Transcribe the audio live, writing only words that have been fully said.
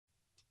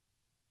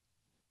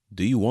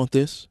Do you want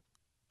this?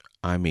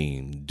 I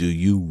mean, do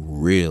you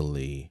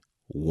really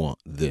want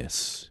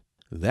this?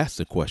 That's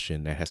the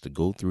question that has to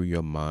go through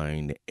your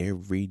mind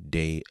every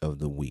day of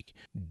the week.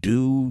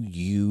 Do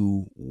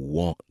you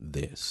want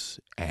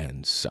this?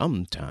 And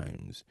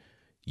sometimes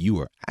you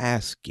are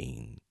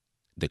asking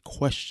the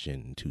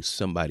question to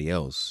somebody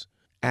else,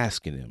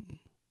 asking them,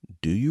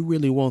 do you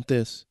really want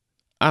this?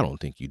 I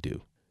don't think you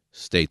do.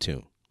 Stay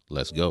tuned.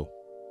 Let's go.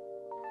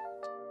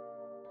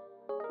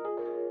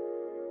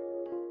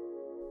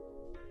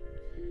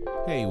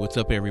 Hey, what's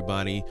up,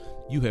 everybody?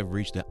 You have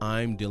reached the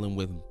I'm Dealing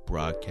With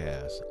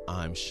broadcast.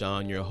 I'm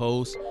Sean, your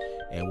host,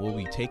 and we'll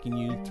be taking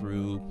you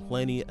through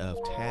plenty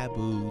of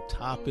taboo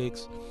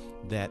topics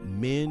that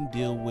men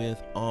deal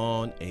with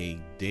on a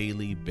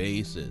daily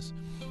basis.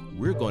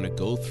 We're going to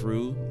go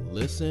through,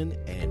 listen,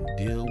 and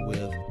deal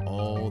with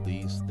all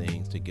these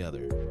things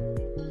together.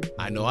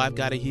 I know I've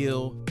got to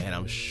heal, and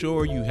I'm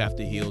sure you have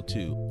to heal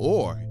too,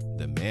 or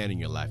the man in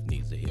your life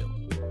needs to heal.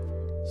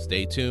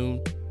 Stay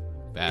tuned,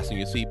 fasten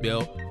your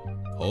seatbelt.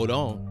 Hold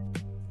on.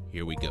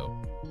 Here we go.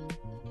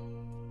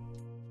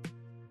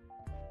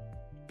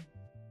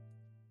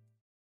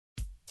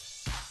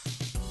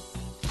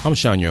 I'm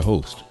Sean, your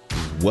host.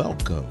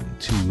 Welcome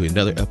to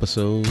another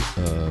episode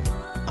of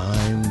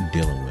I'm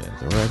Dealing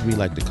With, or as we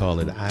like to call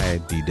it,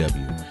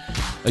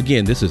 IDW.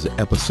 Again, this is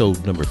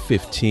episode number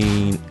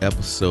 15.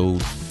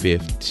 Episode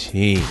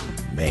 15.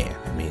 Man,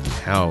 I mean,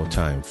 how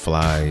time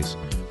flies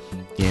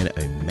in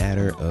a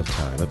matter of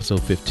time.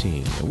 Episode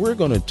 15. And we're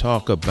going to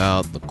talk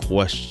about the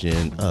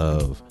question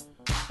of,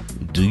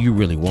 do you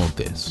really want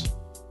this?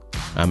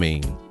 I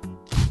mean,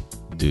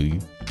 do you?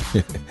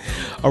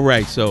 All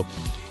right. So,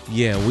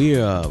 yeah, we've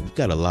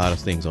got a lot of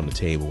things on the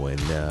table. And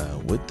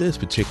with this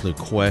particular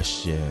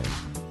question,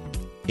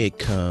 it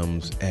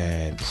comes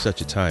at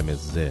such a time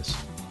as this,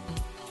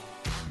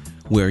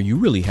 where you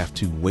really have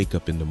to wake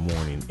up in the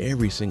morning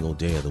every single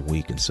day of the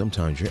week. And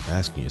sometimes you're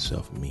asking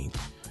yourself,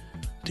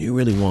 do you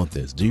really want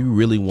this? Do you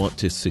really want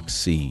to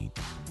succeed?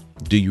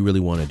 Do you really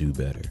want to do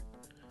better?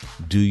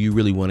 Do you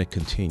really want to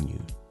continue?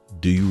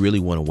 Do you really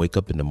want to wake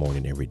up in the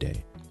morning every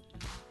day?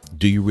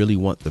 Do you really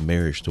want the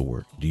marriage to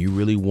work? Do you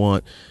really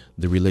want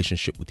the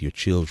relationship with your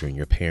children,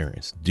 your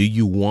parents? Do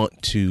you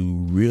want to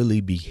really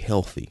be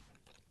healthy?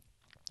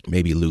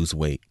 Maybe lose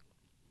weight,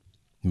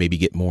 maybe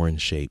get more in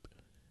shape,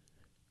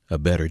 a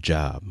better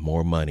job,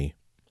 more money,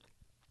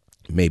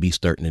 maybe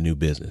starting a new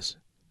business.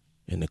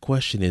 And the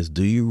question is,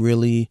 do you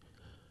really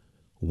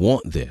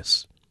want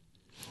this?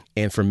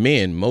 And for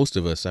men, most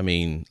of us,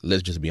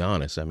 let's just be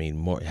honest.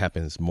 It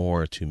happens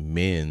more to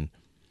men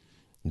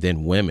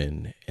than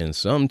women. And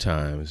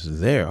sometimes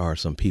there are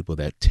some people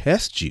that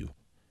test you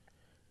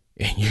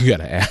and you got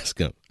to ask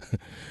them,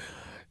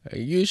 are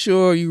you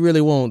sure you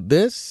really want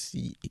this?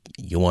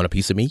 You want a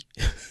piece of me?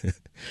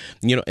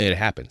 It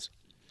happens.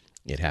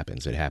 It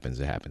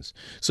happens.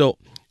 So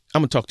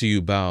I'm going to talk to you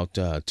about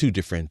two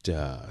different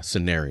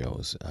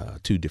scenarios,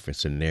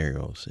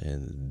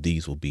 and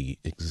these will be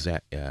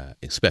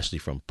especially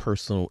from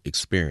personal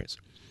experience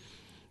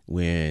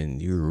when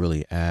you're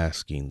really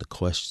asking the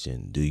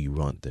question, do you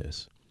want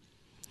this?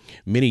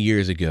 Many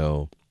years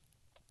ago,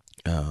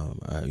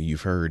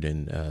 you've heard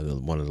in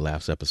one of the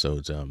last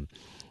episodes,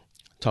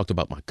 talked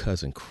about my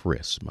cousin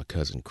Chris.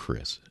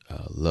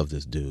 Love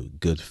this dude,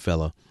 good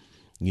fella,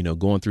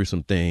 going through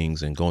some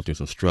things and going through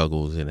some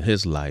struggles in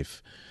his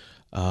life.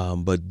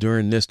 But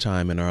during this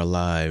time in our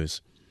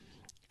lives,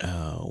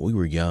 we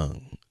were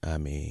young.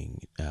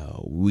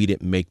 We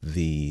didn't make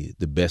the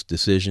best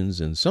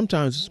decisions. And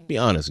sometimes, to be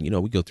honest,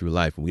 we go through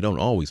life and we don't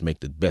always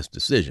make the best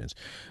decisions.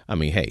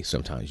 Hey,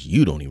 sometimes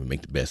you don't even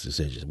make the best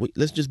decisions.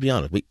 Let's just be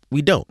honest.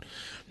 We don't.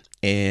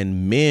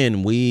 And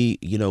men, we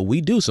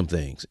do some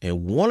things.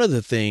 And one of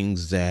the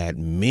things that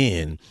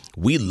men,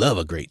 we love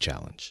a great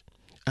challenge.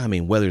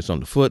 Whether it's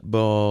on the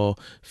football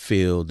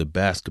field, the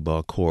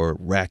basketball court,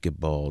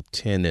 racquetball,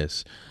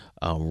 tennis,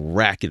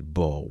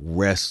 racquetball,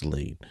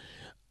 wrestling,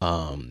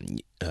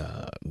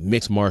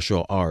 mixed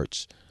martial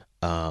arts,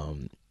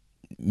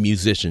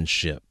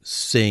 musicianship,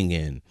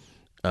 singing,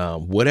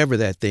 whatever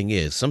that thing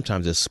is.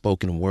 Sometimes it's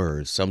spoken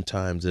words.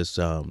 Sometimes it's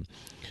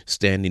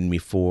standing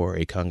before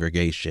a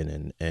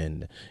congregation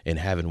and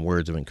having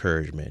words of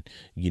encouragement,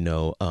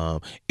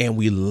 and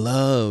we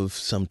love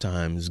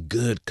sometimes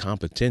good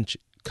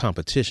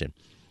competition.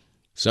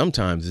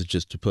 Sometimes it's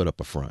just to put up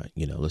a front,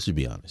 let's just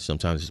be honest.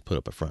 Sometimes it's put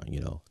up a front,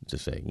 to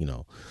say,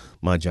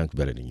 my junk's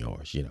better than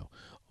yours,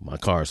 my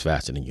car's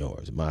faster than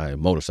yours, my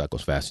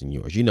motorcycle's faster than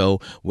yours,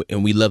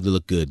 and we love to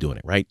look good doing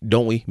it, right?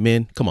 Don't we,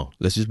 men? Come on,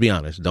 let's just be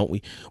honest, don't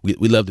we?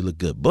 We love to look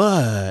good,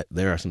 but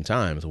there are some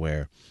times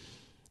where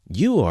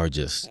you are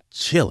just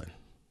chilling.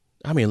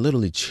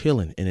 Literally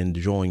chilling and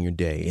enjoying your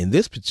day. In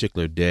this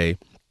particular day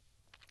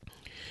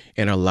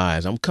in our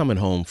lives, I'm coming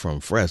home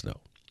from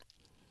Fresno.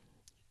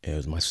 It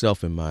was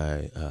myself and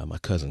my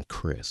cousin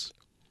Chris,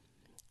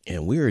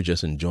 and we were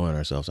just enjoying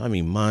ourselves.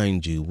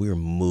 Mind you, we're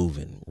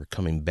moving. We're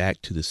coming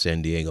back to the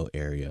San Diego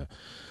area,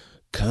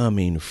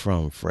 coming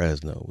from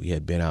Fresno. We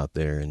had been out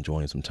there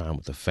enjoying some time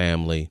with the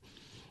family,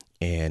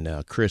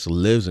 And Chris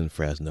lives in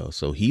Fresno,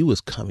 so he was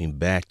coming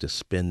back to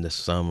spend the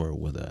summer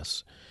with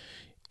us.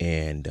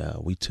 And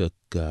we took,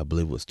 I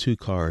believe it was 2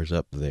 cars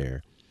up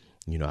there.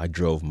 I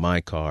drove my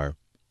car,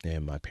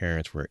 and my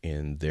parents were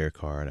in their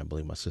car, and I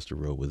believe my sister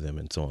rode with them,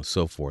 and so on and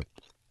so forth.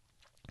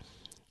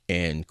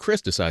 And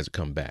Chris decides to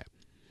come back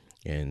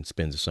and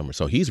spends the summer.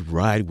 So he's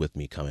riding with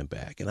me coming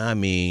back. And I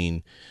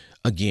mean,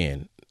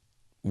 again,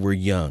 we're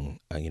young.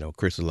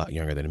 Chris is a lot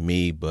younger than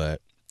me,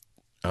 but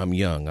I'm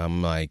young.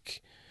 I'm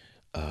like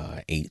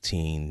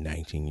 18,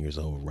 19 years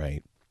old,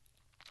 right?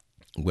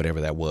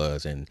 Whatever that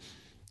was. And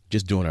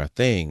just doing our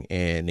thing.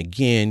 And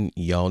again,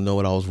 y'all know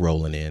what I was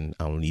rolling in.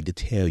 I don't need to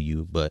tell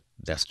you, but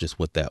that's just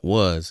what that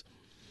was.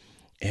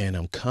 And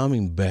I'm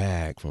coming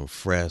back from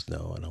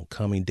Fresno, and I'm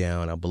coming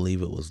down. I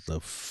believe it was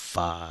the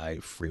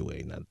 5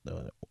 freeway. I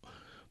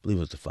believe it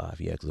was the 5,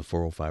 yeah, because the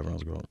 405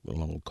 runs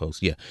along the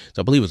coast. Yeah,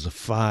 so I believe it was the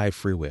 5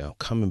 freeway. I'm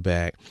coming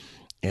back,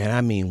 and I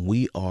mean,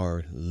 we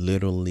are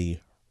literally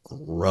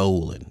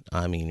rolling.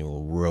 I mean,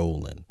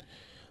 rolling.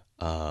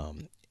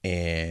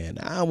 And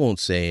I won't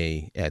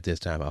say at this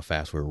time how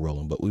fast we were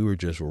rolling, but we were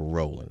just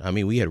rolling. I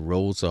mean, we had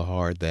rolled so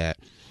hard that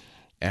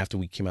after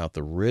we came out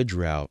the Ridge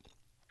route,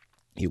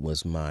 it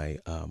was my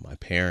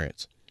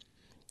parents,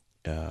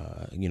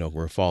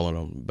 we're falling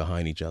on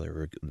behind each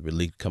other. We're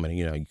really coming,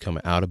 you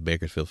coming out of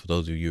Bakersfield. For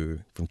those of you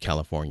from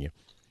California,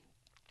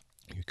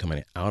 you're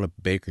coming out of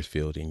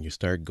Bakersfield and you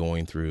start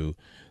going through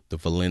the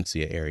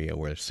Valencia area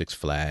where Six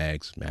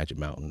Flags, Magic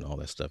Mountain, all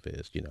that stuff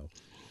is,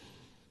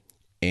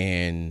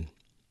 And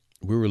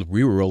we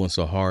were rolling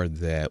so hard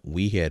that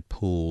we had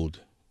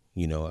pulled,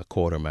 a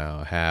quarter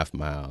mile, half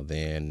mile,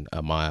 then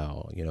a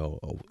mile,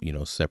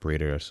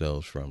 separated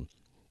ourselves from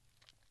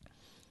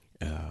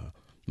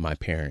my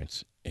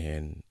parents,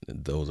 and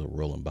those are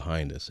rolling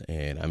behind us.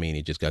 And I mean,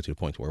 it just got to the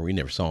point where we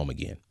never saw them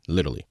again,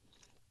 literally.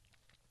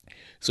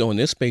 So in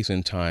this space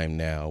and time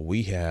now,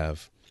 we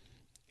have,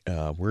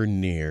 we're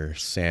near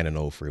San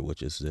Onofre,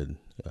 which is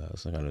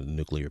some kind of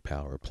nuclear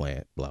power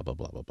plant, blah, blah,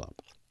 blah, blah, blah.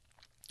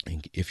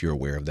 And if you're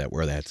aware of that,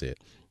 where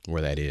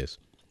that is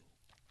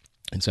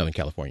in Southern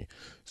California.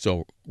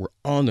 So we're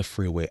on the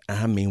freeway.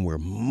 I mean, we're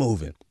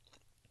moving.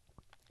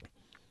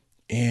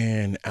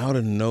 And out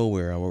of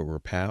nowhere, I'm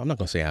not going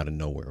to say out of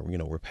nowhere,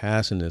 we're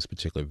passing this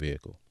particular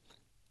vehicle.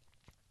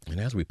 And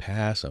as we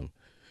pass him,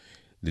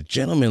 the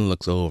gentleman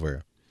looks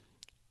over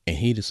and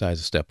he decides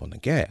to step on the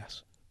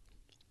gas.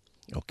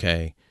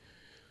 Okay.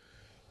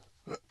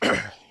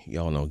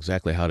 Y'all know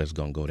exactly how this is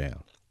going to go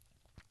down.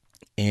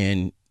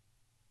 And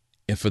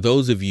for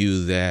those of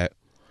you that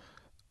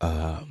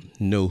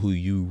know who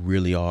you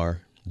really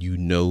are,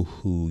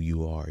 who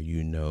you are,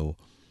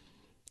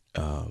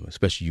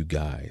 especially you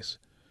guys,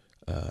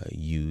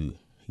 you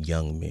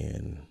young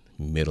men,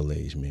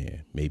 middle-aged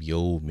men, maybe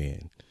old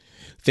men.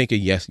 Think of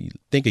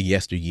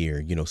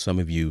yesteryear. Some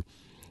of you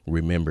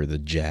remember the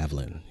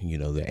Javelin, the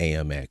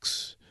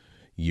AMX.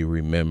 You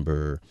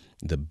remember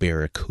the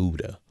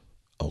Barracuda.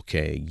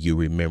 Okay, you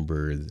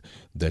remember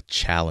the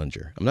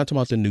Challenger. I'm not talking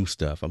about the new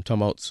stuff. I'm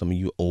talking about some of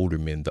you older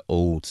men, the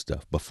old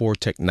stuff before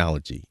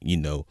technology.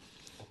 You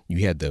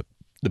had the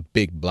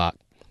big block.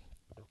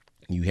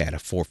 You had a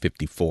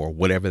 454,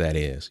 whatever that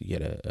is. You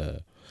had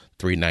a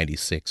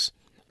 396,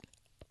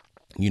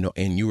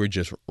 and you were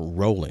just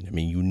rolling. I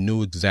mean, you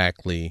knew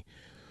exactly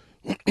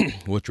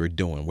what you were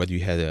doing, whether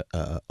you had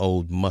a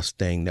old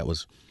Mustang that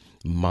was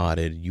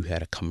modded, you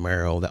had a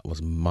Camaro that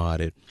was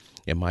modded,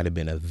 it might have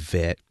been a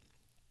Vet,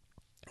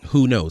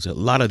 who knows, a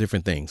lot of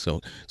different things. So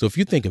if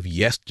you think of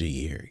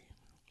yesteryear,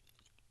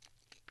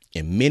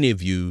 and many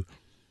of you,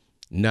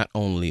 not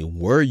only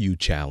were you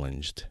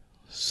challenged,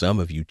 some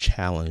of you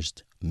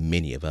challenged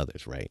many of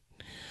others, right?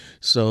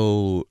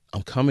 So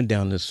I'm going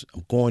down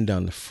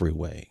the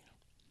freeway,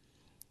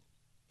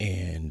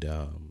 and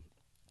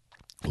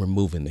we're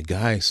moving. The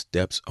guy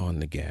steps on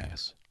the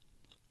gas,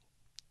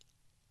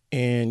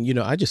 and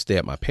I just stay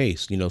at my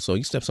pace. So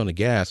he steps on the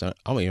gas. I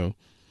was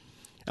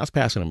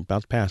passing him,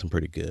 about to pass him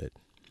pretty good,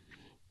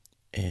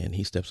 and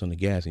he steps on the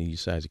gas and he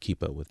decides to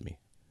keep up with me.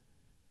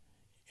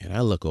 And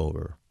I look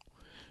over,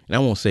 and I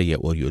won't say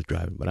yet what he was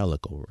driving, but I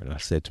look over and I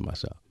said to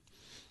myself,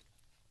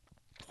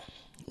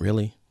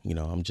 "Really?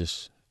 I'm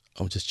just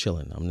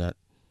chilling. I'm not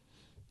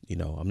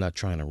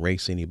trying to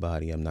race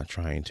anybody. I'm not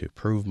trying to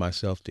prove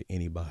myself to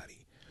anybody.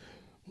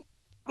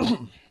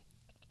 I'm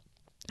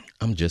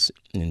just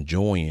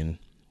enjoying,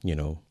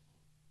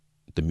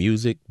 the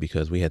music,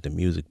 because we had the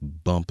music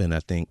bumping, I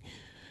think,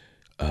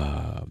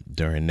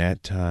 during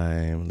that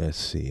time. Let's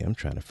see. I'm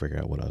trying to figure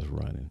out what I was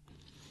running.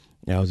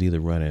 I was either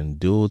running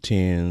dual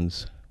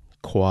 10s,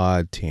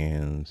 quad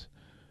 10s,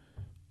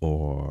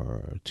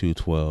 or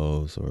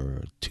 212s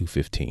or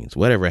 215s,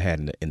 whatever I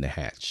had in the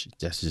hatch.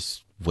 That's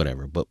just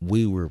whatever. But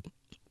we were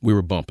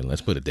bumping.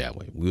 Let's put it that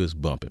way. We was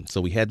bumping.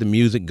 So we had the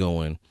music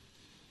going,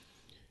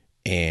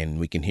 and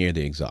we can hear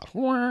the exhaust.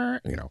 And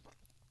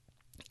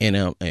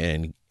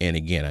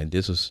again,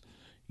 this was,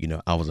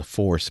 I was a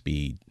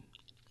 4-speed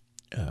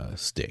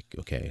stick.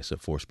 Okay, it's a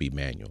 4-speed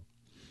manual,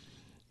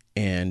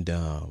 and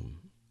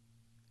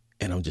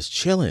And I'm just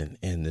chilling.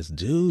 And this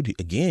dude,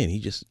 again, he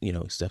just,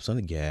 steps on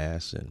the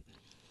gas. And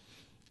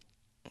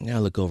I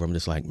look over, I'm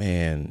just like,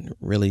 man,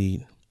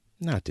 really?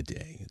 Not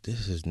today.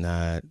 This is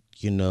not,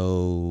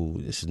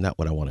 this is not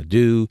what I want to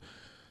do.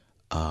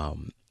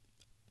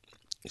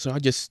 So I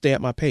just stay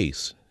at my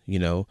pace,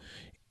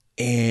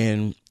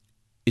 and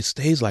it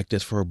stays like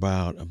this for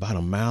about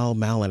a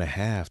mile and a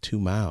half, 2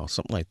 miles,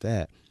 something like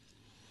that.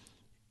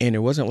 And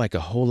there wasn't like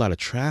a whole lot of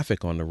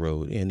traffic on the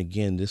road. And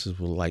again, this is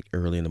like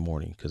early in the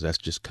morning because that's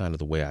just kind of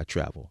the way I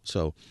travel.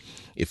 So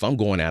if I'm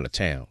going out of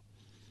town,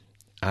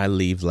 I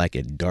leave like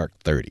at dark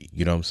 30.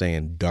 You know what I'm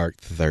saying? Dark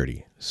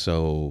 30.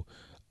 So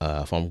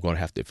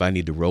if I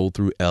need to roll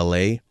through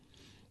LA,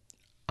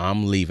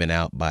 I'm leaving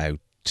out by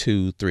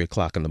 2-3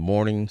 o'clock in the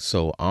morning.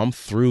 So I'm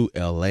through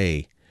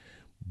LA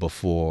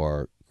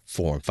before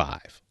 4 and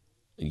 5.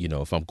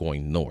 If I'm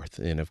going north,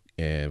 and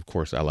of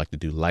course I like to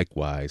do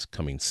likewise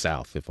coming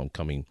south. If I'm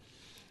coming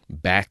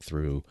back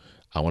through,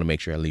 I want to make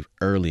sure I leave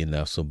early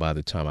enough so by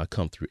the time I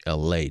come through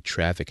LA,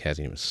 traffic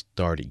hasn't even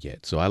started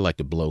yet. So I like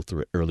to blow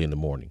through it early in the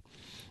morning,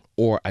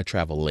 or I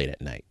travel late at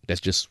night.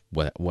 That's just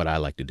what I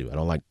like to do. I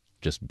don't like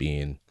just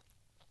being,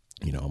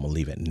 I'm gonna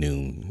leave at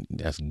noon.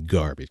 That's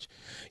garbage.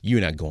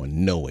 You're not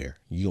going nowhere.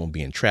 You're gonna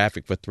be in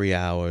traffic for 3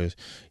 hours.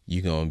 Then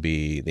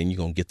you're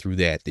gonna get through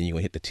that. Then you're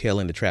gonna hit the tail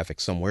end of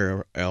traffic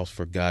somewhere else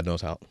for God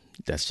knows how.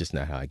 That's just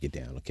not how I get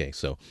down. Okay,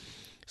 so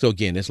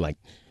again, it's like,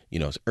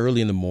 it's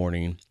early in the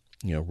morning.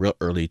 Real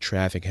early.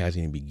 Traffic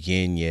hasn't even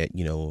begun yet.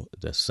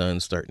 The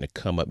sun's starting to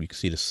come up. You can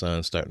see the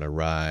sun starting to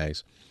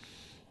rise,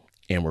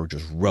 and we're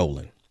just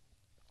rolling.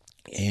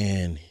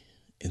 And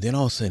then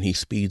all of a sudden he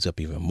speeds up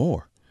even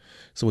more.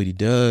 So what he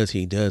does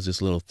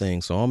this little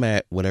thing. So I'm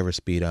at whatever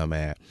speed I'm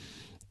at,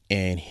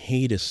 and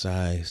he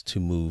decides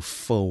to move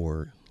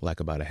forward like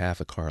about a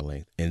half a car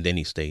length, and then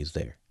he stays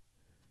there.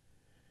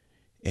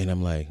 And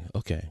I'm like,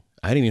 okay,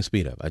 I didn't even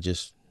speed up. I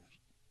just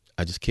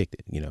kicked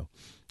it, And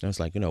I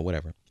was like,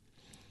 whatever.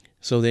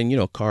 So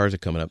then, cars are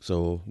coming up.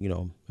 So,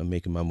 I'm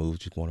making my moves,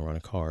 just going around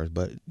the cars,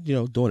 but,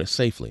 doing it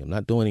safely. I'm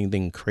not doing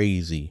anything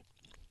crazy.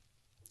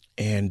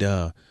 And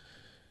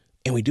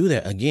we do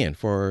that again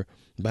for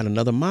about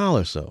another mile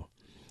or so.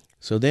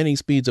 So then he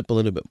speeds up a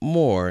little bit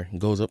more,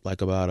 goes up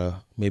like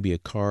about maybe a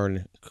car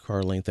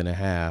length and a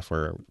half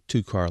or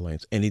 2 car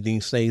lengths, and he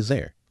stays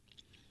there.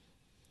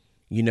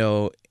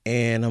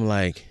 And I'm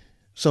like,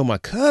 so my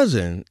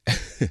cousin,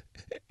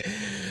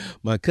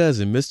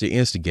 Mr.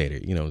 Instigator,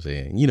 you know what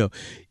I'm saying?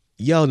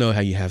 Y'all know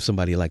how you have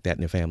somebody like that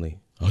in the family.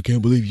 I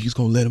can't believe you're just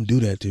gonna let him do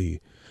that to you.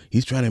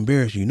 He's trying to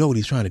embarrass you. You know what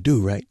he's trying to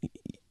do, right?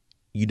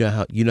 You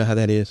know how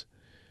that is.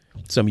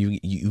 Some of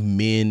you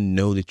men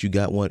know that you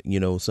got one,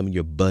 some of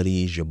your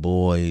buddies, your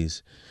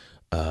boys,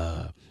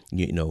 some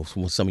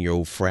of your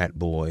old frat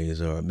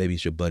boys, or maybe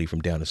it's your buddy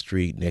from down the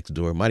street next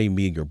door. It might even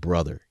be your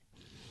brother,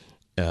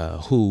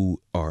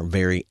 who are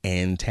very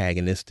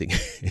antagonistic.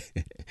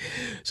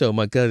 So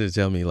my cousin's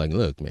telling me like,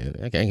 look, man,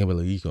 I can't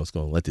believe you're just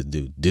going to let this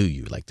dude do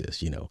you like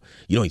this. You know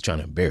he's trying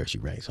to embarrass you,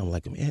 right? So I'm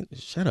like, man,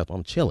 shut up.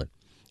 I'm chilling.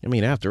 I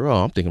mean, after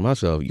all, I'm thinking to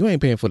myself, you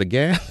ain't paying for the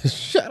gas.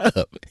 Shut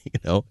up,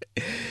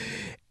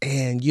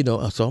 And,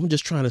 so I'm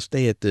just trying to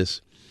stay at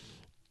this.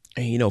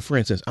 And, for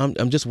instance,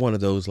 I'm just one of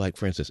those, like,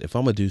 for instance, if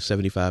I'm going to do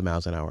 75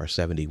 miles an hour or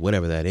 70,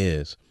 whatever that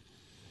is,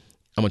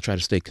 I'm going to try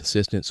to stay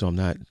consistent. So I'm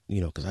not,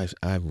 because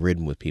I've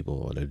ridden with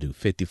people that do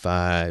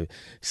 55,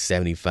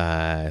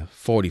 75,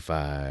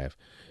 45.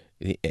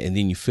 And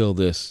then you feel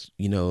this,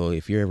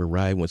 if you're ever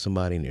riding with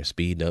somebody and they're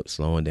speeding up,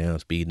 slowing down,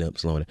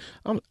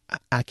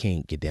 I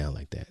can't get down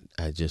like that.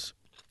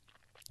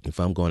 If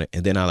I'm going to,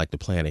 and then I like to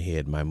plan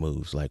ahead my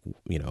moves, like,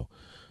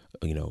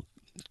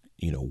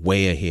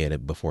 way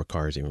ahead before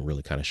cars even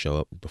really kind of show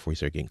up. Before you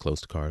start getting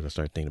close to cars, I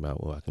start thinking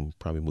about, well, I can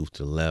probably move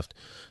to the left,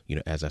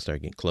 as I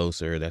start getting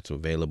closer, that's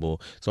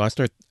available. So I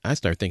start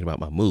thinking about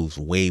my moves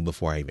way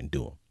before I even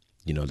do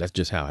them. That's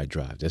just how I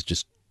drive. That's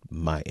just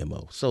my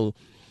MO. So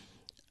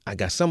I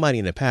got somebody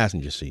in the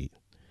passenger seat,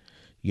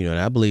 and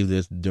I believe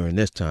this during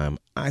this time,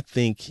 I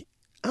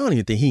don't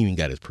even think he even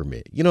got his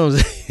permit. You know what I'm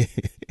saying?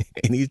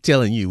 And he's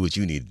telling you what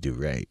you need to do,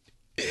 right?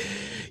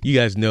 You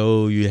guys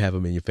know you have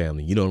them in your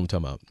family. You know what I'm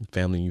talking about.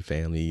 Your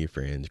family, your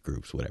friends,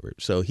 groups, whatever.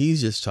 So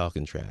he's just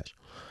talking trash.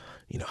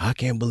 I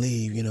can't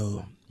believe, you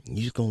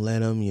just gonna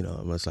let him,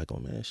 I'm just like, oh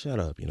man, shut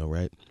up,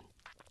 right?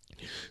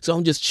 So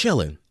I'm just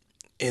chilling.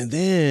 And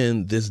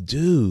then this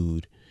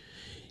dude,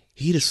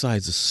 he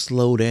decides to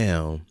slow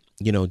down,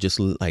 just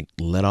like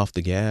let off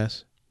the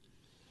gas.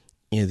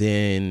 And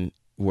then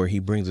where he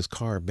brings his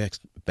car back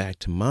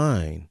to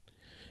mine,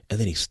 and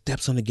then he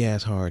steps on the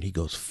gas hard. He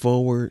goes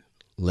forward,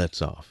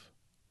 lets off.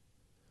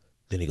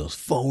 Then he goes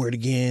forward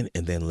again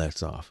and then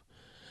lets off.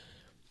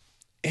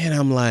 And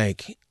I'm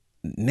like,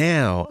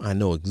 now I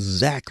know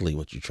exactly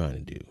what you're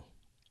trying to do.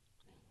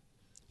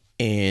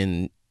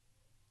 And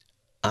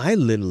I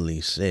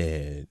literally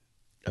said,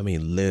 he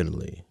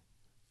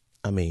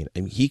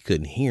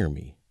couldn't hear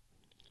me.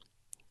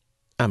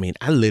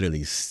 I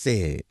literally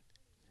said,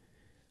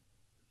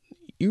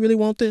 you really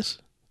want this?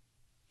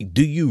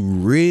 Do you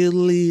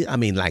really,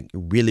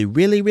 really,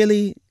 really,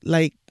 really,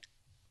 like,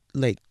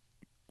 like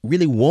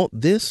really want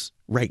this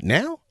right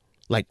now?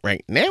 Like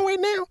right now?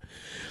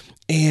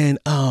 And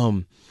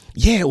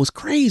yeah, it was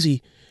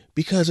crazy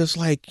because it's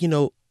like,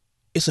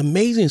 it's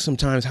amazing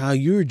sometimes how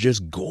you're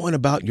just going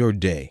about your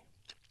day,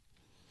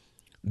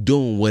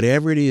 doing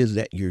whatever it is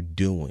that you're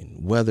doing,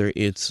 whether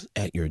it's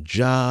at your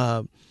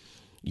job,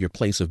 your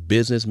place of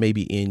business,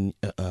 maybe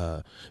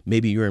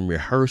you're in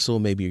rehearsal,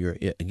 maybe you're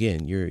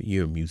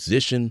a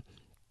musician,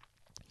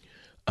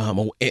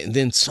 and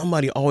then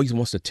somebody always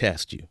wants to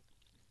test you,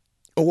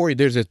 or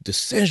there's a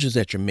decisions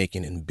that you're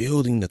making and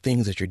building the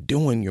things that you're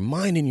doing, you're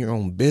minding your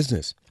own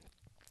business,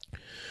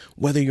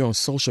 whether you're on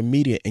social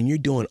media and you're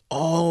doing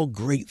all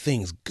great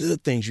things,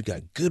 good things, you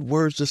got good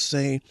words to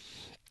say,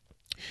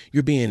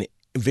 you're being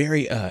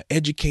very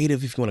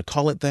educative, if you want to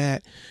call it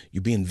that,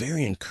 you're being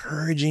very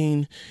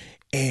encouraging,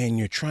 and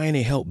you're trying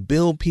to help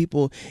build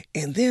people,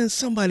 and then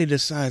somebody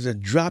decides to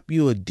drop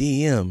you a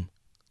DM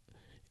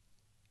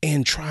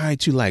and try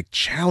to like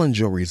challenge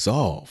your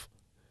resolve,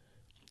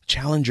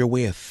 challenge your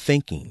way of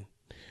thinking,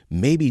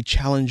 maybe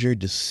challenge your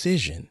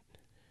decision.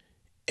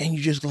 And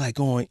you just like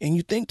going, and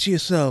you think to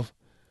yourself,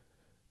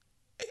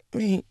 I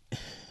mean,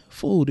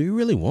 fool, do you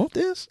really want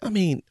this? I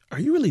mean,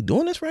 are you really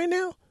doing this right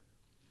now?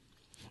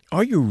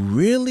 Are you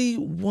really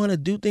want to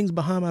do things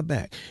behind my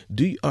back?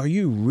 Are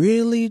you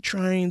really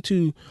trying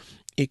to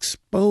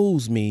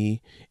expose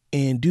me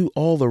and do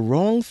all the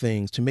wrong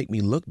things to make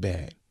me look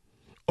bad?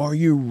 Are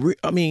you,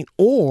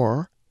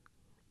 or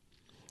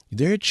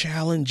they're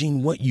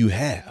challenging what you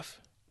have.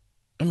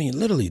 I mean,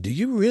 literally, do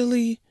you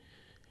really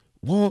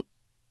want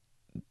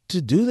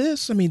to do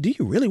this? I mean, do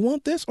you really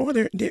want this? Or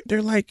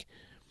they're like,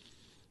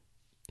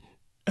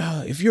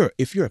 if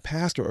you're a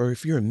pastor or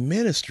if you're in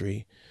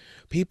ministry,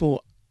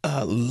 people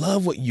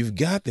love what you've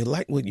got. They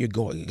like what you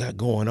got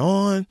going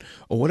on,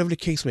 or whatever the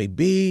case may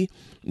be.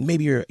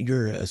 Maybe you're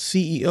a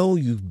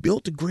CEO, you've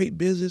built a great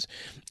business,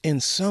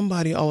 and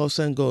somebody all of a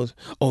sudden goes,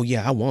 oh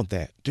yeah, I want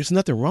that. There's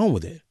nothing wrong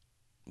with it.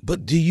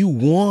 But do you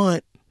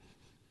want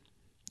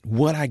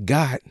what I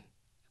got,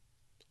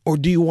 or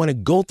do you want to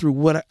go through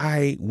what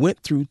I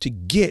went through to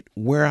get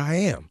where I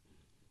am?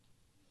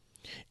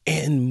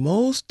 And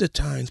most of the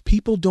times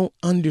people don't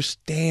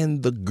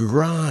understand the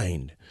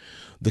grind,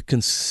 the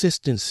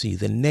consistency,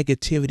 the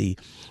negativity,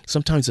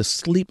 sometimes the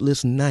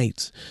sleepless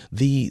nights,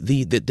 the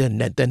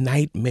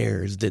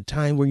nightmares, the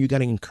time where you got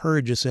to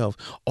encourage yourself,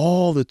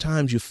 all the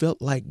times you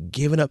felt like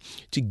giving up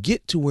to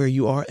get to where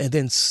you are, and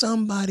then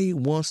somebody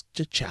wants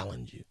to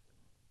challenge you.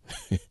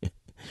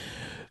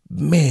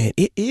 Man,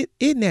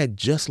 isn't that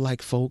just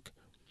like folk?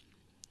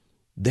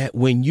 That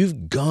when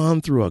you've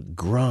gone through a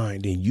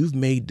grind and you've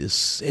made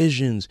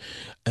decisions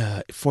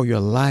for your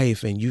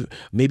life, and you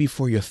maybe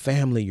for your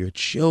family, your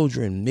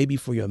children, maybe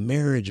for your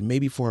marriage,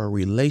 maybe for a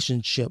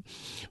relationship,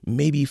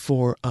 maybe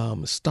for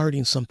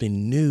starting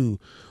something new,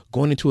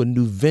 going into a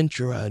new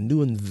venture, a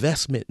new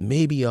investment,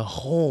 maybe a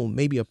home,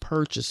 maybe a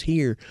purchase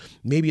here,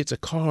 maybe it's a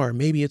car,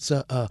 maybe it's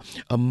a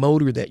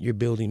motor that you're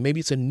building, maybe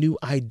it's a new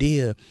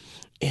idea,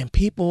 and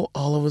people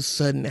all of a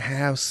sudden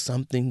have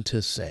something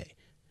to say.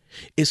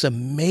 It's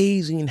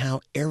amazing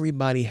how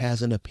everybody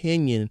has an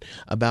opinion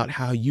about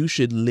how you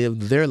should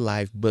live their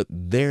life, but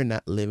they're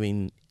not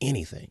living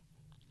anything.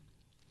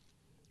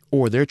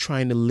 Or they're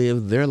trying to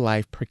live their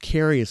life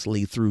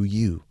precariously through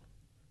you,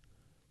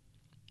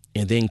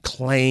 and then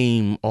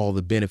claim all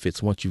the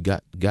benefits once you've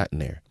gotten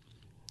there.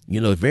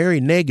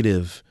 Very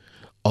negative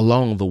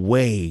along the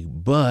way,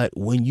 but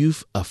when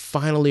you've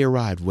finally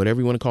arrived, whatever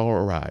you want to call it,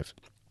 arrived,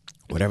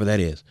 whatever that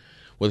is,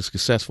 whether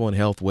successful in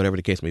health, whatever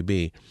the case may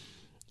be.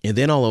 And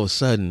then all of a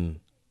sudden,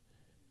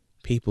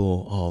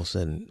 people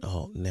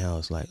now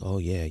it's like, oh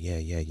yeah.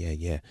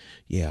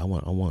 I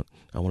want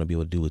to be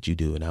able to do what you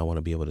do, and I want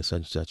to be able to such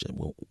and such.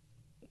 Well,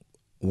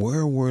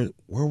 where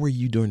were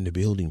you during the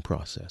building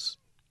process?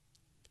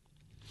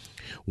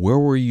 Where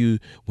were you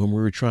when we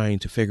were trying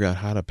to figure out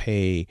how to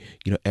pay,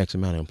 X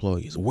amount of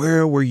employees?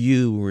 Where were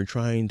you when we were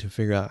trying to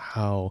figure out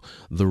how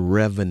the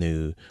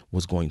revenue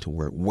was going to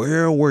work?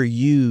 Where were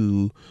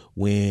you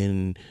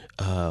when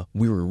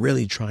we were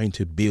really trying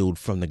to build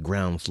from the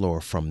ground floor,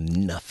 from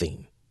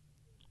nothing?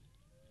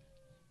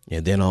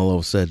 And then all of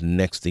a sudden,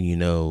 next thing you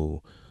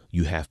know,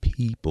 you have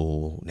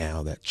people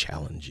now that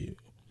challenge you.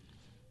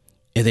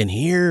 And then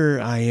here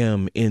I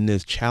am in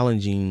this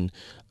challenging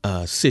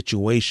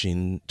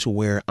situation to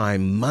where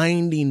I'm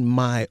minding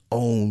my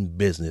own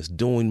business,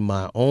 doing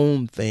my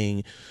own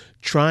thing,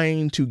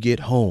 trying to get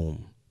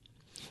home.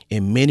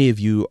 And many of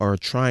you are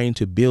trying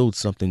to build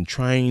something,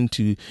 trying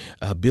to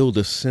build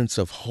a sense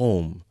of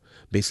home,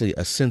 basically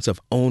a sense of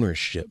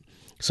ownership,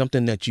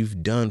 something that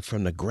you've done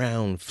from the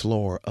ground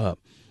floor up.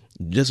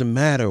 It doesn't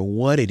matter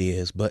what it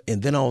is,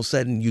 and then all of a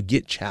sudden you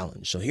get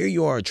challenged. So here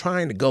you are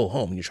trying to go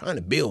home, and you're trying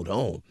to build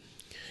home.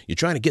 You're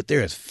trying to get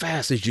there as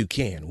fast as you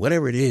can,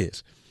 whatever it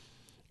is,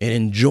 and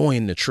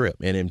enjoying the trip.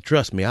 And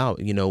trust me,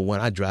 when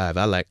I drive,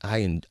 I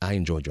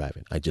enjoy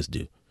driving. I just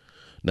do.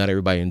 Not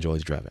everybody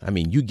enjoys driving. I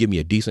mean, you give me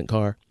a decent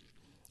car.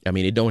 I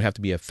mean, it don't have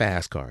to be a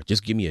fast car.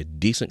 Just give me a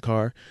decent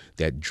car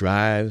that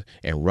drives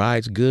and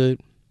rides good.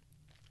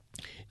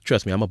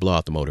 Trust me, I'm gonna blow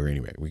out the motor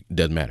anyway. It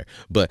doesn't matter.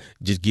 But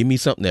just give me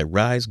something that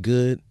rides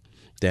good,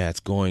 that's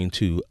going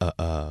to,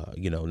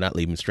 not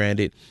leave me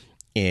stranded,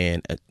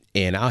 and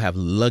I'll have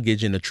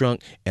luggage in the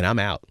trunk, and I'm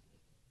out.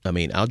 I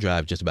mean, I'll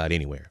drive just about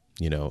anywhere.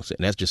 And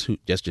that's just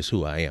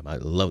who I am. I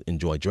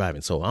enjoy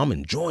driving. So I'm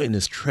enjoying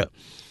this trip.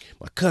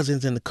 My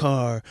cousin's in the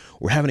car.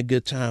 We're having a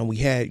good time.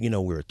 We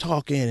were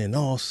talking, and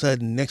all of a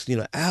sudden,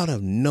 out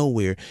of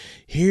nowhere,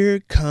 here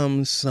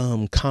comes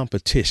some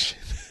competition.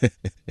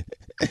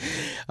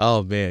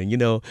 Oh man,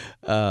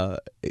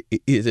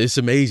 it's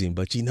amazing.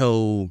 But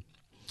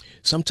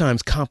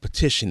sometimes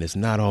competition is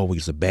not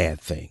always a bad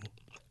thing.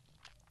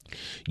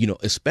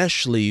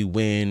 Especially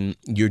when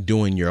you're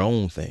doing your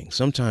own thing.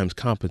 Sometimes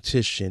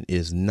competition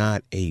is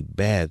not a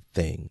bad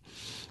thing,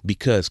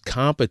 because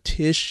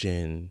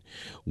competition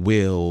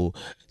will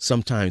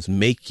sometimes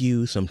make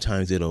you,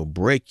 sometimes it'll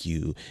break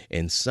you,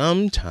 and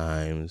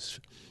sometimes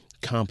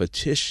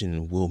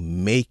competition will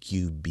make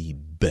you be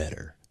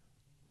better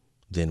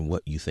than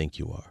what you think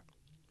you are.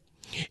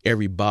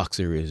 Every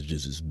boxer is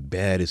just as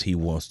bad as he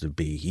wants to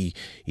be.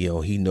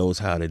 He knows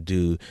how to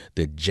do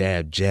the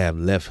jab,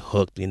 left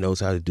hook. He knows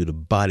how to do the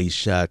body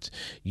shots,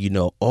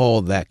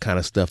 all that kind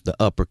of stuff, the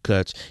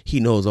uppercuts.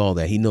 He knows all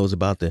that. He knows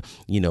about the,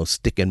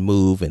 stick and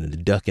move and the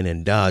ducking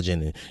and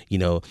dodging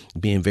and,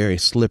 being very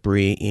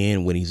slippery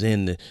in when he's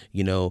in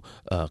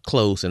the,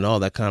 close and all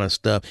that kind of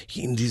stuff.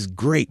 He's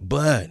great,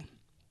 but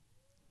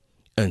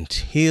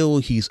until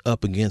he's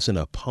up against an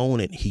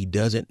opponent, he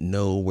doesn't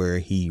know where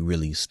he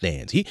really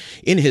stands.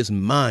 In his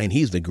mind,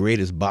 he's the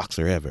greatest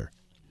boxer ever.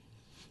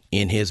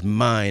 In his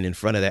mind, in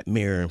front of that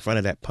mirror, in front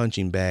of that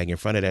punching bag, in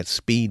front of that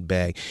speed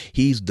bag,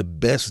 he's the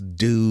best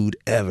dude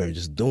ever,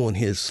 just doing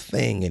his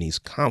thing, and he's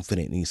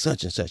confident, and he's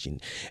such and such.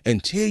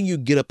 Until you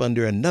get up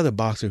under another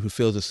boxer who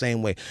feels the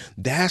same way,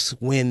 that's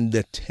when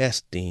the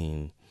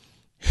testing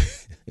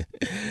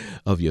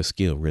of your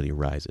skill really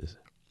rises.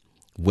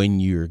 When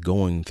you're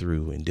going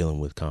through and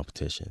dealing with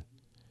competition,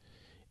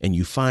 and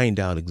you find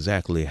out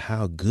exactly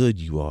how good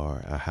you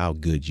are or how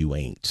good you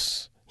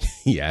ain't.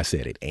 Yeah, I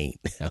said it, ain't.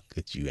 How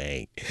good you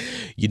ain't.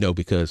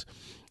 Because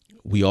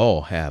we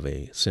all have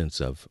a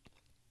sense of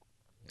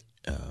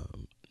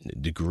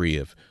degree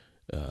of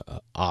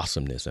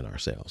awesomeness in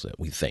ourselves that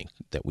we think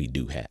that we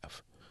do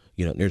have.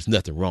 There's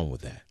nothing wrong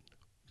with that.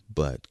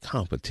 But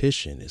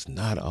competition is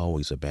not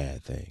always a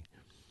bad thing.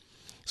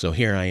 So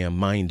here I am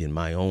minding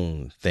my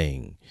own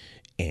thing,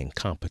 and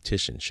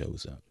competition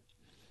shows up.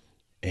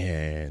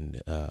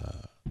 And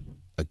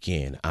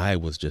again, I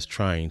was just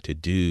trying to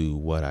do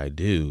what I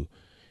do.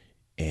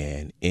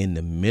 And in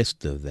the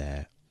midst of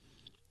that,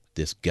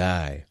 this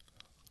guy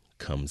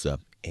comes up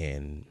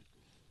and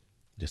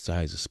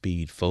decides to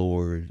speeds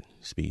forward.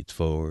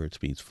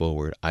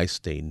 I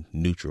stay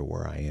neutral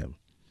where I am.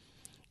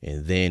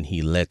 And then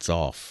he lets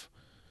off,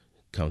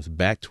 comes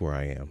back to where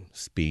I am,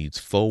 speeds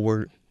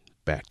forward,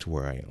 back to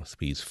where I am,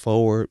 speeds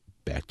forward,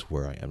 back to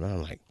where I am. And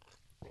I'm like,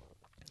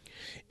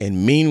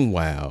 and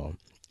meanwhile,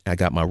 I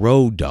got my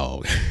road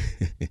dog.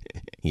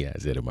 Yeah, I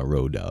said it, my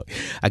road dog.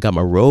 I got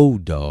my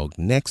road dog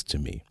next to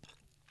me.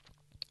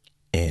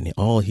 And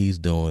all he's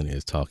doing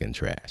is talking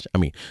trash. I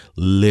mean,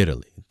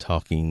 literally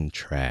talking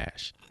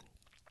trash.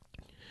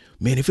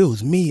 Man, if it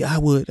was me, I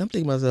would. I'm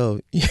thinking to myself,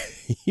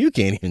 you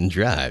can't even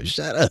drive.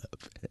 Shut up.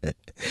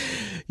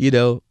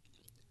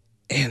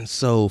 And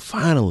so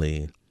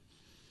finally,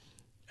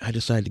 I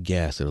decided to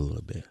gas it a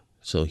little bit.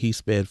 So he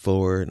sped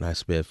forward and I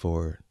sped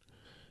forward.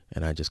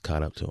 And I just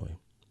caught up to him.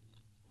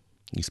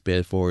 He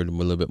sped forward a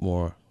little bit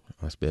more.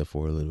 I sped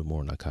forward a little bit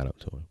more, and I caught up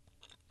to him.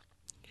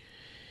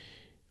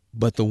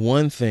 But the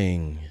one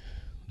thing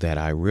that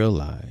I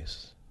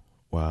realized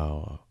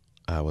while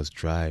I was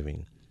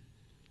driving,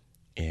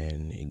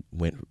 and it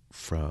went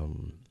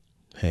from,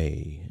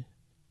 hey,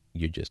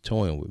 you're just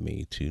toying with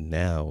me, to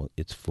now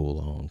it's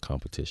full-on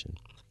competition.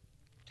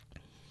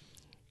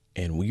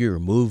 And we are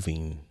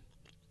moving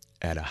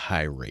at a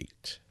high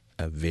rate,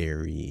 a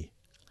very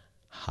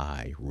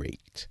high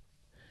rate.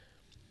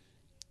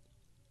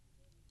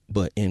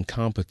 But in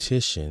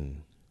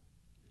competition,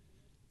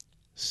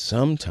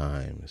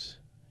 sometimes,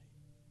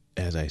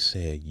 as I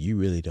said, you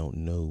really don't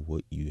know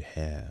what you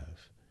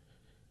have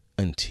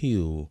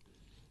until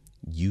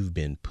you've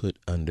been put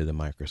under the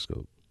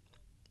microscope,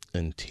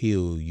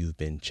 until you've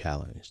been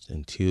challenged,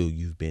 until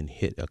you've been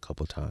hit a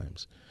couple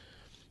times,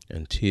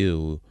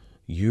 until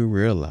you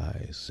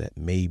realize that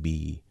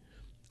maybe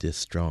this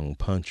strong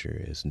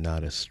puncher is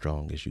not as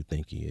strong as you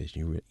think he is.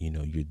 You're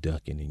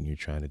ducking and you're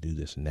trying to do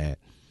this and that.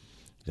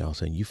 And all of a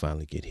sudden you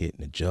finally get hit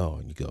in the jaw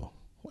and you go,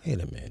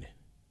 wait a minute.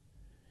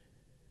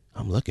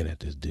 I'm looking at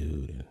this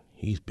dude and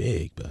he's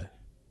big, but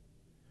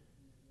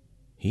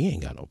he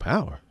ain't got no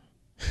power.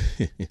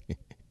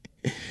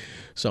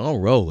 So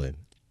I'm rolling,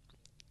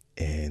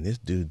 and this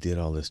dude did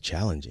all this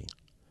challenging.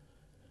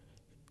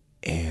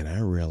 And I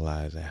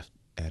realized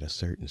at a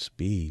certain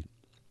speed,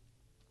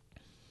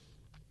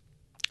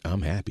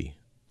 I'm happy.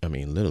 I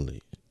mean,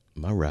 literally,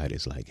 my ride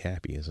is like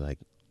happy. It's like,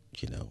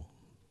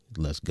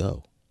 let's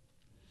go.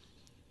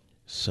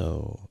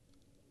 So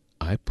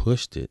I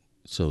pushed it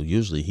So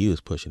usually he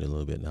was pushing it a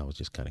little bit and I was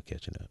just kind of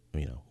catching up,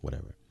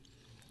 whatever.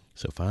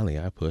 So finally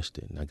I pushed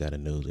it and I got a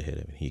nose ahead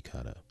of him and he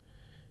caught up.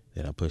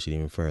 Then I pushed it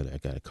even further. I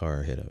got a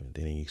car ahead of him.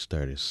 Then he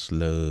started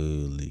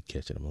slowly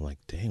catching up. I'm like,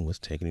 dang, what's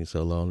taking him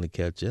so long to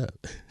catch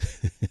up?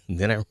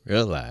 Then I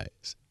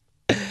realized,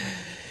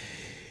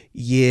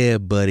 yeah,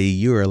 buddy,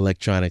 you're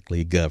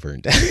electronically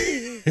governed.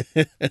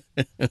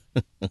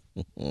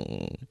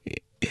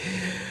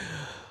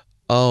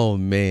 Oh,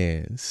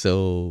 man.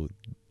 So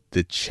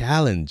the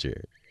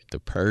challenger, the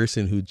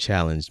person who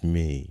challenged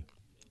me,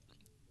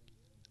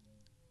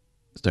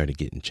 started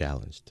getting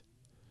challenged.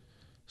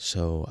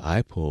 So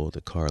I pulled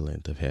a car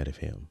length ahead of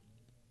him.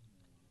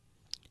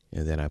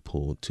 And then I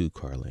pulled 2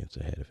 car lengths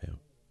ahead of him.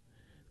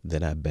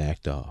 Then I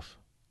backed off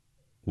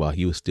while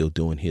he was still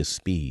doing his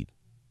speed.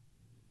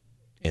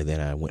 And then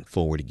I went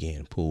forward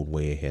again, pulled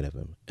way ahead of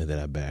him. And then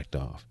I backed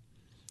off,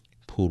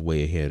 pulled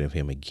way ahead of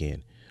him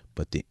again.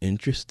 But the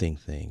interesting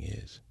thing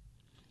is,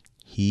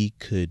 he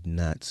could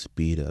not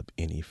speed up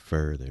any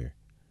further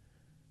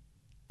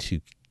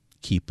to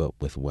keep up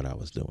with what I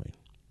was doing.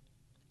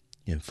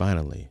 And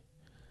finally,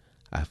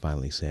 I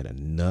said,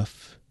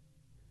 enough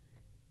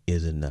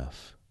is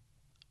enough.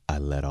 I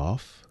let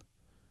off,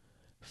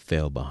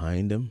 fell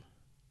behind him,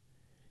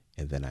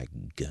 and then I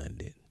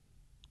gunned it.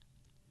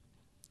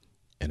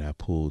 And I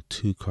pulled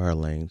 2 car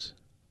lanes,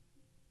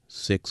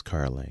 6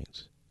 car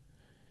lanes,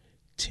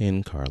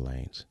 10 car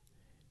lanes.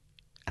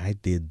 I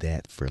did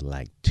that for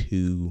like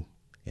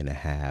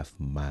 2.5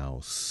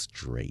 miles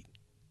straight.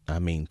 I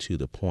mean, to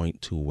the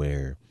point to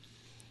where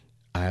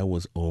I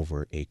was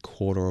over a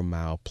 1/4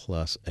 mile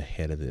plus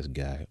ahead of this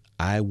guy.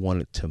 I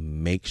wanted to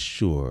make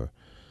sure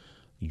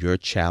your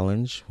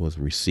challenge was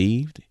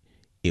received.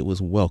 It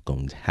was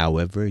welcomed.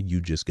 However, you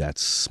just got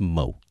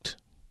smoked.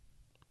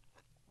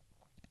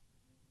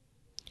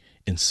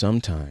 And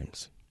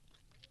sometimes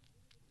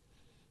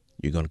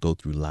you're going to go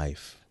through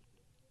life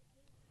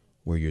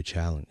where you're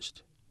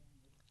challenged.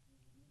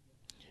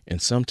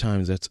 And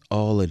sometimes that's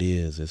all it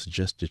is. It's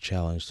just a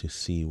challenge to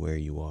see where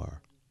you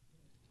are.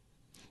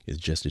 It's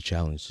just a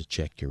challenge to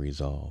check your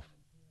resolve,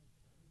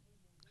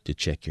 to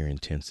check your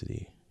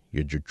intensity,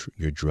 your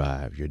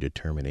drive, your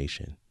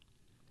determination,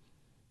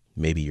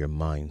 maybe your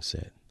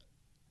mindset,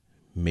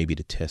 maybe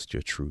to test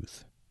your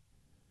truth.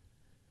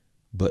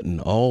 But in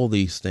all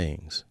these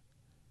things,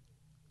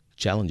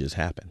 challenges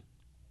happen.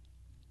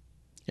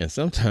 And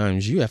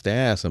sometimes you have to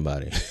ask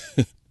somebody,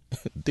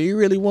 do you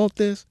really want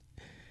this?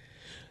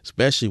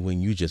 Especially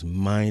when you're just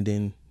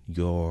minding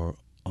your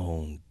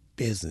own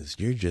business.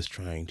 You're just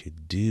trying to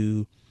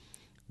do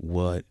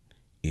what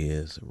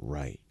is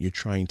right. You're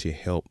trying to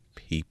help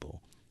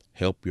people,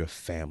 help your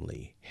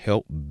family,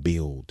 help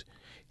build,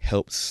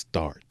 help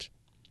start.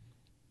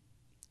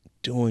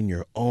 Doing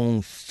your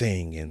own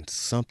thing, and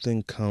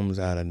something comes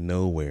out of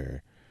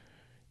nowhere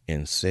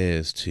and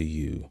says to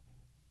you,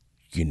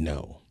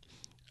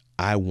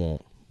 I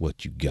want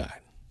what you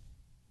got.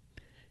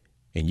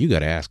 And you got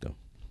to ask them,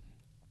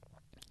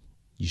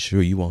 you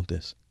sure you want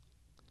this?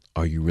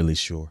 Are you really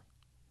sure?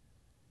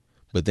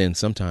 But then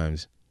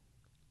sometimes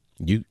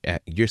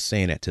you're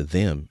saying that to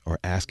them or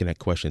asking that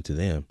question to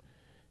them.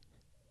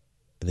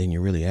 And then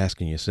you're really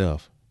asking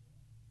yourself,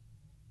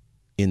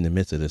 in the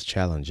midst of this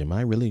challenge, am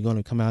I really going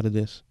to come out of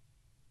this?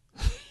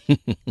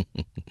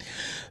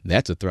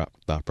 That's a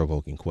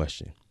thought-provoking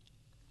question.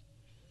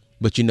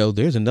 But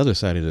there's another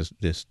side of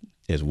this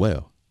as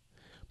well.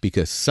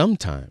 Because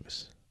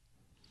sometimes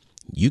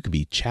you could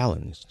be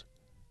challenged,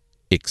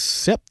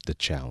 accept the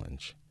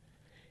challenge,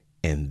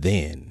 and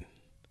then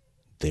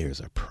there's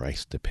a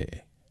price to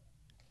pay.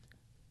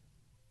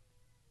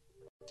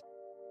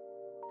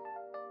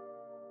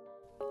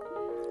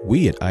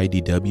 We at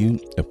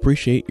IDW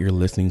appreciate your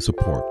listening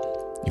support.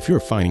 If you're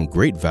finding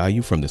great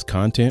value from this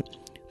content,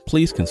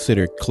 please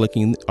consider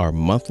clicking our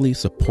monthly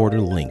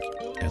supporter link,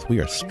 as we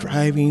are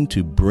striving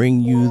to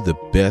bring you the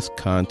best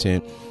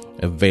content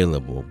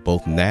available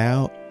both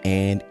now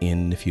and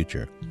in the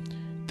future.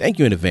 Thank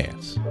you in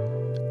advance.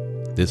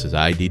 This is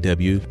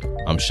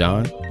IDW. I'm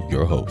Sean,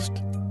 your host.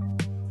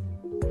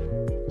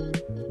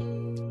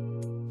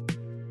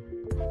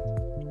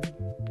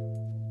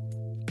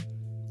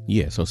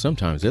 Yeah, so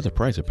sometimes there's a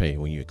price to pay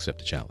when you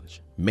accept a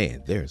challenge.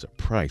 Man, there's a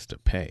price to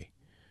pay,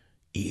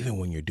 even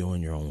when you're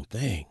doing your own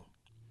thing.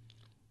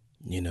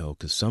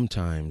 Because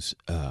sometimes,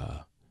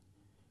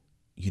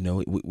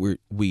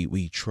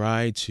 we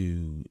try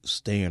to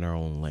stay in our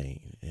own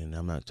lane. And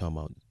I'm not talking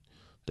about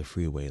the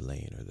freeway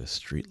lane or the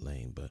street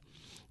lane, but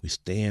we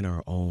stay in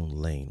our own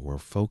lane. We're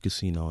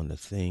focusing on the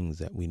things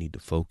that we need to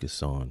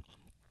focus on.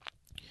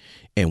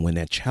 And when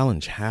that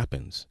challenge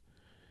happens,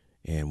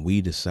 and we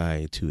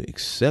decide to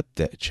accept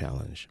that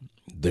challenge,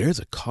 there's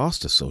a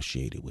cost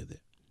associated with it.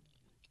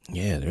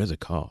 Yeah, there's a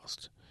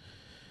cost.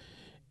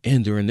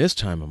 And during this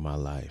time of my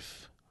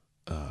life,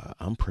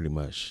 I'm pretty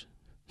much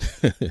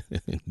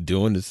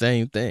doing the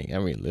same thing. I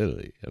mean,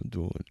 literally, I'm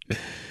doing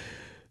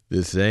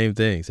the same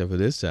thing. Except for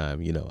this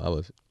time, I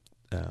was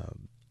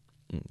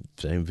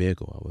same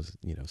vehicle. I was,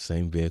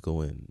 same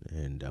vehicle,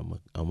 and I'm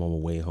on my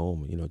way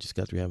home. Just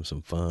got through having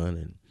some fun,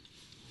 and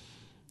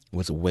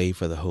was away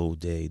for the whole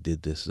day.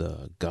 Did this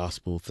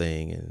gospel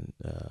thing and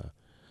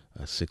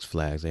Six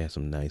Flags. They had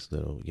some nice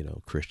little,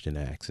 Christian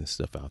acts and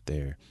stuff out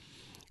there.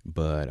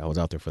 But I was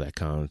out there for that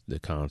the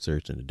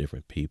concerts and the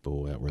different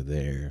people that were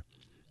there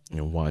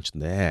and watched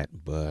that.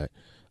 But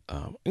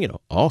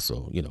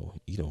also, you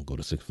don't go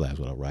to Six Flags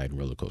without riding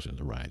roller coasters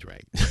and rides,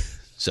 right?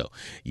 So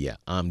yeah,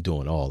 I'm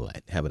doing all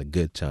that, having a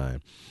good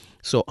time.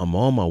 So I'm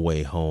on my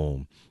way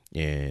home.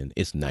 And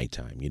it's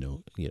nighttime,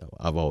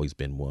 I've always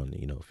been one,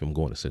 if I'm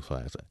going to Six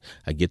Flags,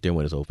 I get there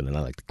when it's open and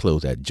I like to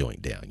close that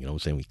joint down. You know what I'm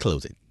saying? We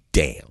close it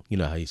down. You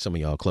know how some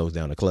of y'all close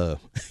down the club?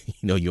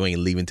 You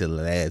ain't leaving till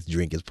the last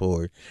drink is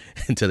poured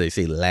until they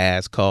say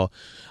last call.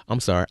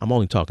 I'm sorry. I'm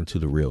only talking to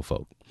the real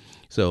folk.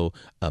 So,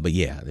 but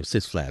yeah, the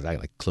Six Flags, I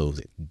like close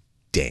it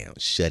down,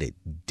 shut it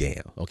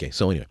down. Okay.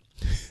 So anyway,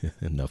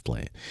 enough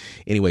playing.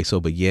 Anyway. So,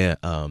 but yeah,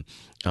 I'm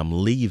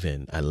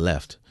leaving. I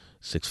left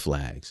Six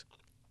Flags.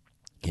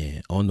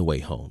 And on the way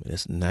home, and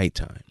it's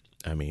nighttime.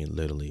 I mean,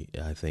 literally,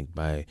 I think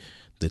by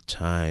the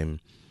time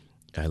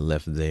I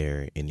left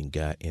there and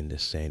got into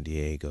San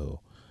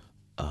Diego,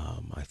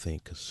 I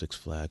think Six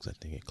Flags, I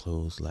think it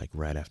closed like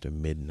right after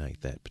midnight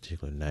that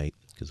particular night,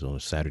 because it was on a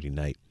Saturday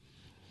night.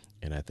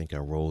 And I think I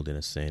rolled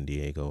into San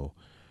Diego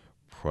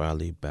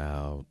probably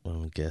about,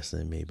 I'm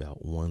guessing maybe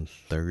about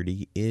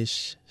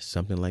 1:30-ish,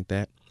 something like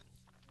that.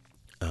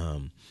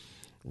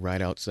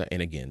 Right outside.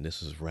 And again,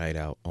 this is right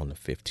out on the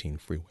 15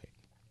 freeway.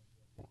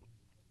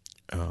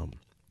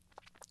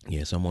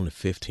 Yes, I'm on the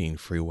 15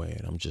 freeway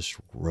and I'm just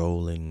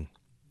rolling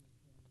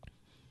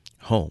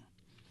home.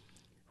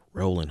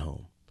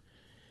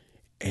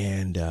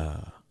 And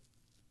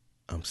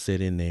I'm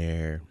sitting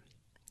there,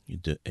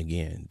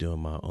 again,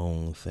 doing my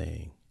own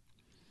thing.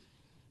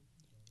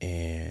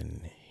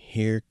 And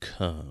here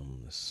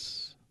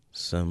comes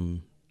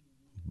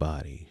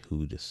somebody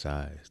who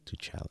decides to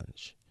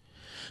challenge.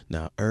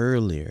 Now,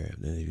 earlier,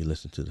 if you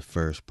listen to the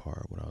first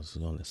part, when I was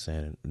on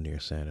the near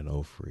San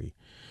Onofre,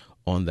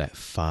 on that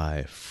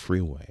 5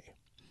 freeway,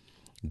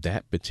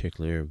 that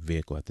particular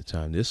vehicle at the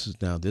time, this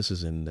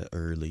is in the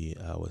early,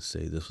 I would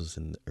say this was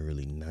in the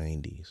early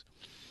 90s.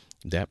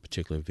 That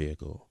particular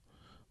vehicle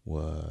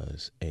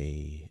was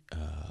a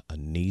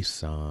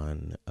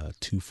Nissan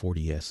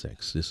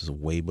 240SX. This is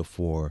way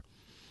before,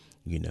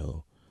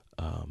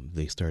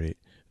 they started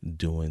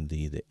doing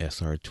the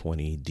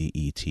SR20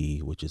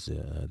 DET, which is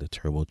the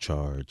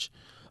turbocharged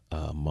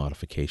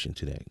modification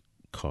to that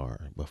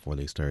car, before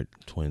they start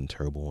twin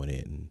turbo in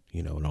it and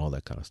and all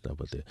that kind of stuff.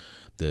 But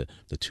the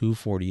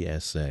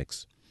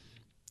 240SX,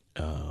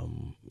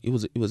 it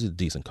was a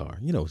decent car.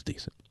 It was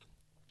decent.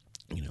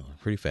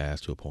 Pretty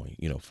fast to a point.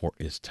 For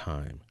its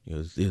time, it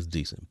was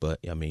decent. But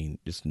I mean,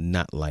 it's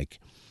not like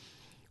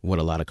what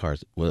a lot of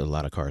cars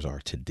are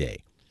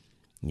today.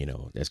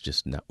 That's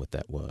just not what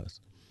that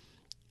was.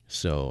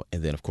 So,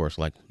 and then of course,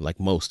 like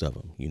most of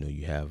them,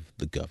 you have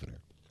the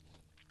Governor.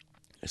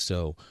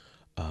 So,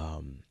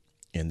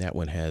 and that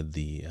one had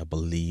I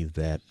believe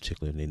that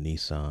particularly the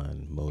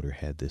Nissan motor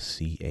had the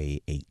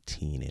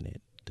CA18 in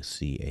it. The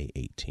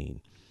CA18.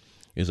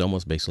 It was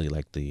almost basically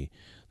like the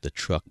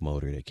truck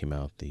motor that came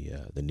out, the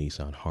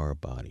Nissan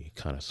hard body,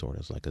 kind of sort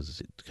of like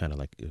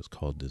it was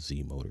called the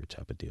Z motor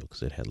type of deal,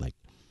 because it had like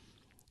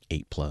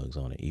 8 plugs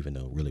on it, even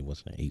though it really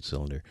wasn't an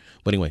 8-cylinder.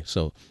 But anyway,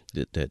 so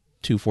that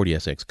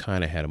 240SX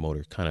kind of had a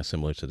motor kind of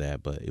similar to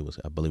that, but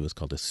I believe it was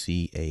called the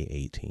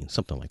CA18,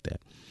 something like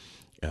that.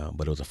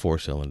 But it was a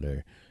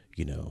 4-cylinder.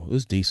 It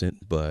was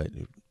decent, but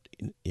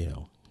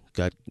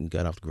got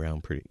off the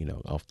ground pretty,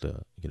 off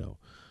the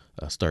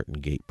starting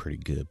gate pretty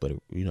good, but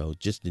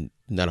just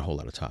not a whole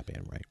lot of top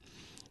end, right?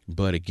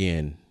 But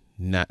again,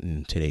 not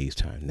in today's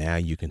time. Now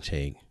you can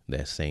take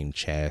that same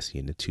chassis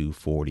in the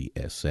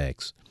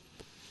 240SX.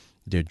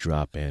 They're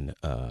dropping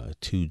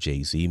 2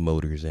 JZ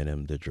motors in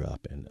them. They're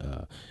dropping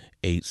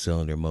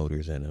 8-cylinder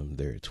motors in them.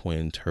 They're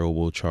twin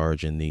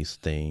turbocharging these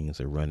things.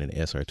 They're running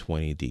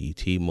SR20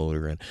 DET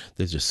motor, and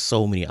there's just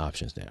so many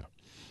options now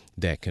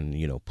that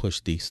can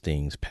push these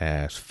things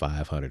past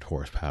 500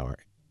 horsepower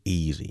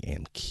easy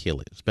and kill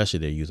it, especially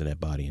they're using that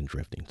body and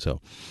drifting.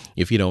 So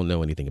if you don't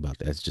know anything about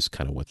that, that's just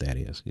kind of what that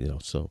is,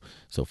 so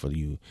for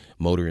you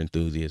motor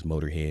enthusiasts,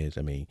 motorheads,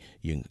 I mean,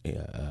 you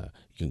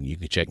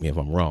can check me if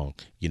I'm wrong,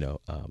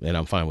 and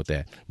I'm fine with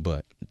that,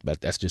 but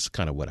that's just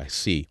kind of what I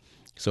see.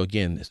 So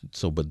again,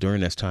 but during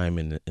this time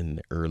in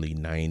the early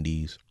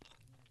 90s,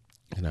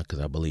 because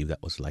I believe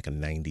that was like a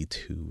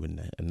 92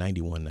 and a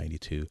 91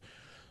 92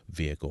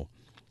 vehicle,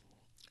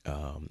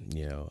 no,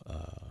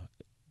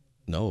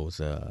 it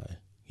was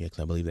because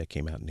I believe that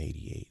came out in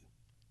 88,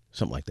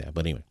 something like that.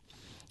 But anyway,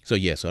 so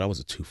that was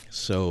a 2.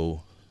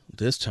 So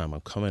this time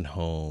I'm coming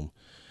home,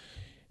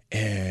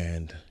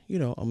 and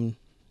I'm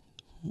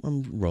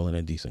rolling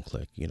a decent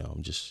click.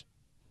 I'm just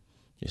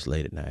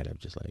late at night. I'm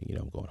just like,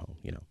 I'm going home.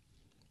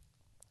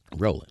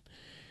 Rolling.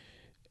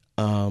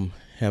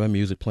 Having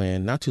music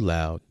playing, not too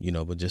loud,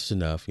 but just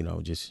enough.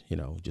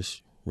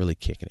 Just really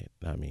kicking it.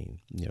 I mean,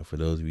 for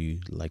those of you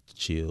who like to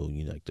chill,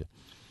 you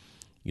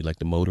like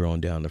to motor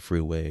on down the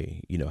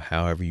freeway,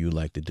 however you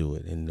like to do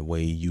it and the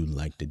way you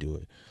like to do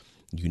it.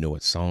 You know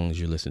what songs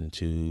you're listening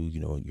to, you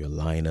know your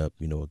lineup,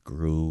 you know a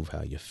groove,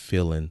 how you're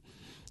feeling,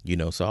 you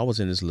know. So I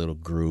was in this little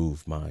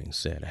groove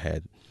mindset. I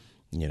had,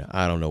 you know,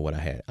 I don't know what I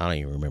had. I don't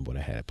even remember what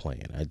I had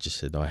playing. I just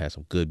said, no, I had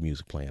some good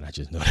music playing. I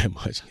just know that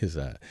much because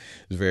it's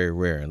very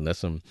rare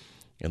unless I'm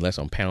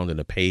pounding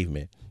the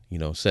pavement, you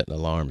know, setting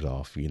alarms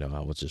off. You know,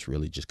 I was just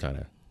really just kind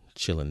of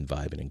chilling,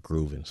 vibing, and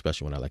grooving,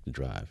 especially when I like to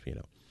drive. You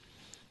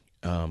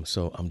know.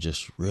 So I'm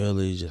just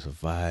really just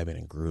vibing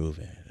and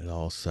grooving, and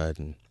all of a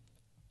sudden,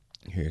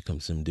 here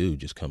comes some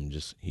dude.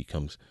 He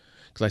comes,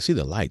 because I see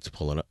the lights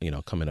pulling up, you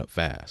know, coming up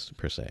fast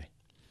per se,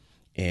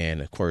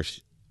 and of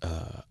course,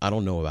 I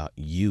don't know about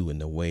you and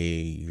the way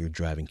your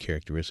driving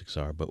characteristics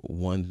are, but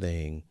one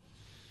thing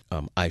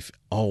I've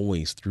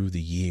always through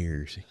the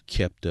years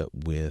kept up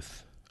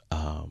with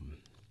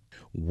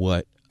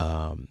what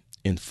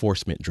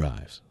enforcement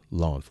drives,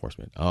 law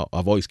enforcement.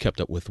 I've always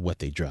kept up with what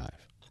they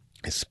drive,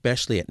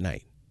 especially at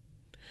night.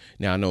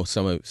 Now I know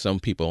some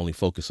people only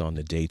focus on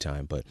the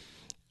daytime, but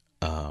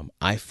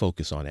I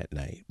focus on at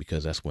night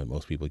because that's when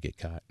most people get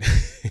caught.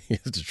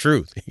 It's the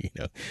truth, you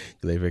know.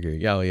 'Cause they figure,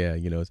 oh yeah,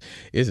 you know,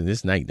 isn't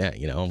this night that,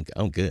 you know,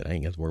 I'm good. I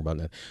ain't got to worry about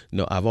that.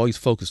 No, I've always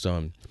focused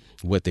on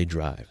what they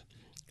drive,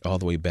 all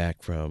the way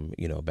back from,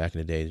 you know, back in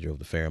the day. They drove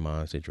the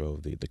Fairmonts, they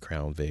drove the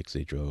Crown Vics,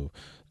 they drove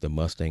the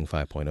Mustang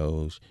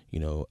 5.0s. You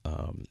know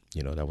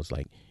that was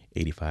like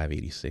 85,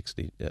 86.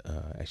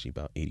 Actually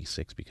about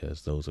 86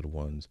 because those are the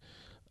ones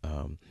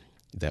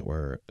that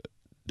were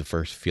the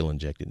first fuel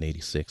injected in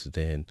 86.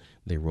 Then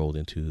they rolled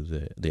into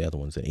the other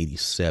ones in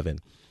 87,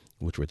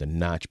 which were the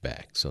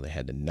notchback. So they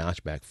had the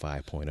notchback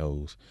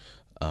 5.0s.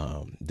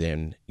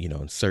 Then, you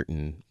know, in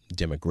certain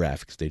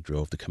demographics, they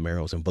drove the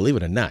Camaros. And believe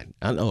it or not,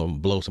 I know I'm going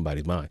to blow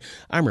somebody's mind.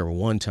 I remember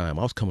one time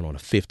I was coming on a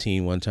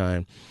 15 one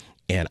time,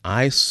 and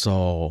I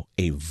saw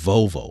a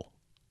Volvo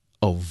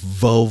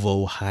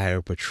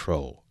Higher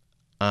Patrol.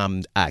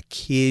 I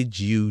kid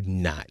you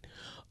not,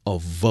 a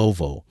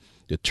Volvo,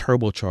 the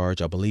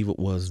turbocharged. I believe it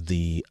was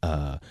the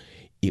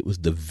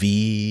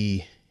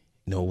V.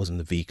 No, it wasn't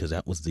the V because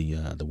that was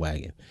the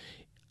wagon.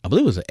 I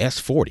believe it was an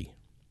S40.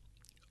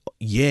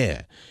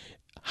 Yeah,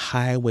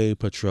 Highway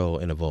Patrol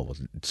and a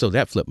Volvo. So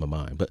that flipped my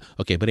mind. But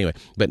okay, but anyway,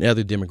 but in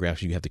other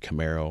demographics, you have the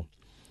Camaro.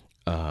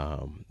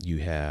 You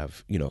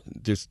have, you know,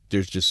 there's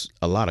just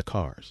a lot of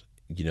cars.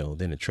 You know,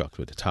 then the trucks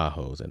with the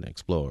Tahoes and the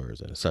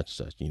Explorers and such.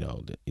 You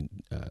know,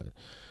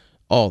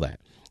 all that,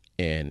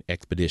 and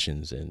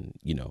Expeditions and,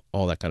 you know,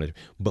 all that kind of.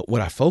 But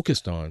what I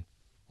focused on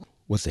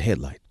was the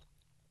headlight.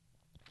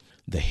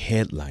 The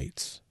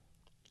headlights.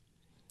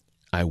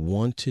 I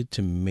wanted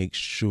to make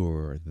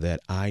sure that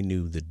I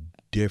knew the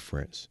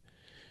difference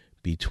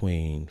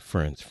between,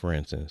 for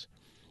instance,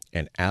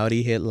 an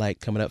Audi headlight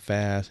coming up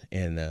fast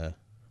and a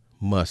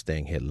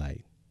Mustang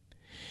headlight,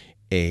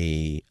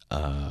 a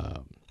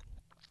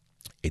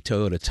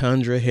Toyota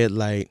Tundra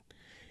headlight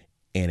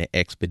and an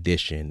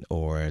Expedition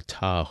or a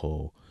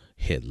Tahoe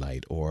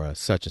headlight or a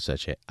such and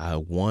such. I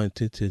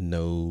wanted to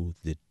know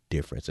the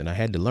difference, and I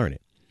had to learn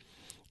it.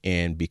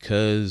 And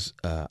because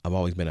I've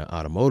always been an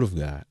automotive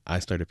guy, I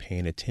started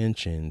paying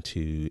attention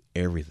to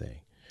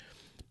everything,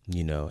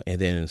 you know.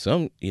 And then in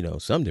some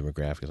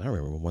demographics, I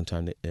remember one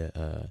time,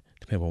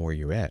 depending on where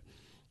you're at,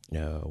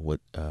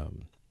 what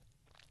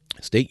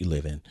state you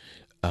live in,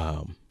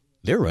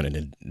 they're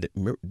running,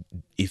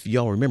 if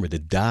y'all remember, the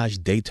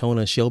Dodge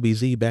Daytona Shelby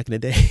Z back in the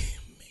day.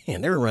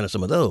 Man, they were running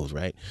some of those,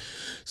 right?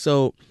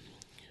 So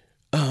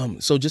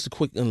just a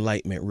quick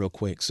enlightenment real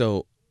quick.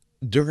 So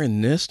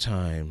during this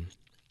time,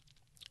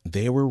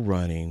 they were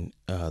running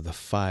the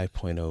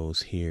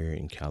 5.0s here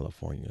in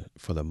California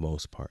for the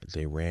most part.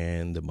 They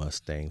ran the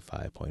Mustang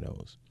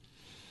 5.0s.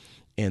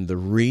 And the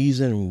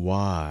reason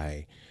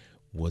why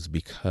was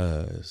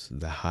because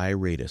the high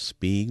rate of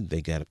speed,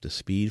 they got up to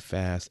speed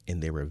fast,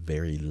 and they were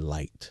very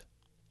light.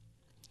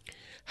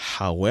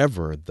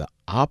 However, the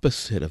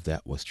opposite of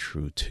that was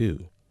true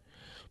too.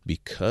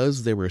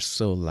 Because they were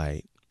so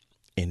light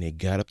and they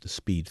got up to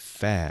speed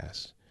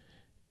fast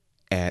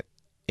at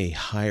a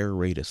higher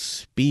rate of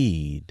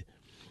speed,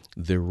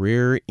 the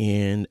rear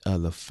end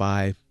of the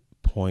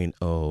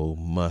 5.0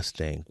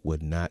 Mustang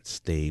would not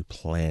stay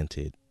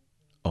planted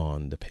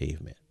on the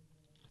pavement.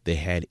 They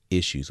had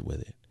issues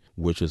with it,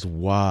 which is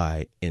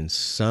why in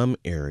some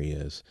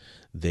areas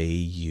they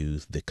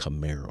use the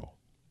Camaro,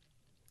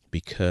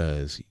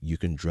 because you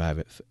can drive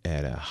it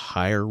at a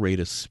higher rate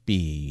of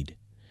speed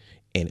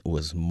and it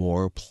was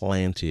more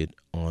planted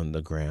on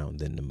the ground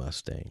than the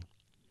Mustang.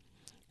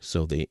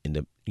 So they end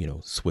up, you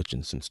know,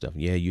 switching some stuff.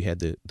 Yeah, you had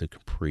the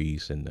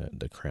Caprice and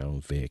the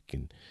Crown Vic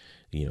and,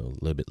 you know, a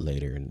little bit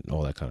later and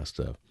all that kind of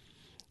stuff.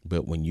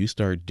 But when you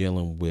start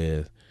dealing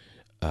with,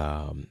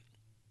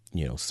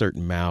 you know,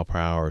 certain mile per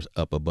hours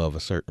up above a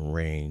certain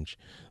range,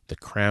 the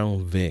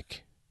Crown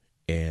Vic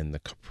and the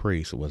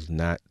Caprice was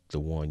not the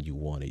one you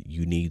wanted.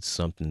 You need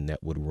something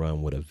that would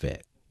run with a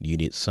vet. You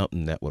need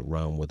something that would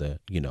run with a,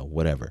 you know,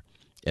 whatever,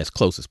 as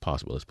close as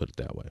possible. Let's put it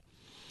that way.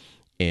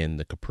 And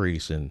the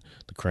Caprice and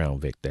the Crown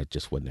Vic, that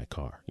just wasn't that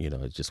car. You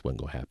know, it just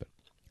wasn't going to happen.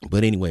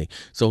 But anyway,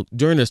 so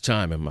during this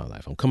time in my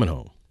life, I'm coming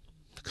home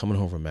coming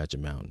home from Magic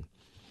Mountain.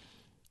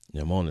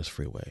 And I'm on this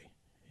freeway,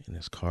 and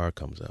this car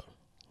comes up,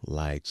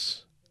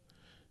 lights,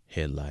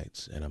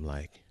 headlights, and I'm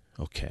like,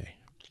 okay,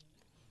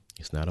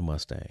 it's not a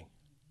Mustang,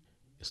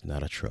 it's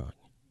not a truck,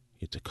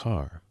 it's a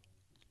car.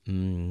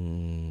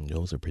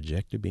 Those are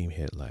projector beam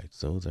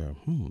headlights. Those are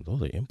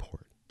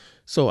import.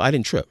 So I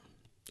didn't trip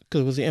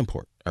because it was an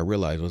import. I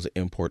realized it was an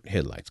import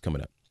headlights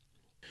coming up.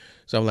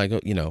 So I'm like,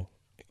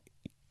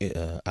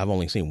 I've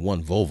only seen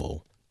one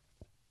Volvo,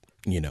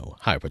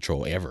 High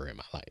Patrol ever in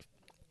my life.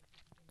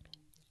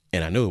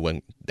 And I knew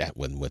that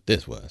wasn't what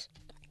this was.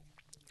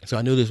 So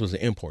I knew this was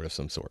an import of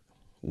some sort.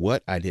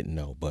 What, I didn't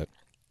know, but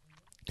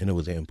I knew it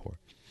was an import.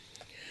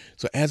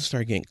 So as I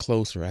started getting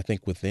closer, I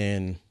think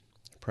within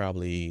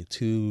probably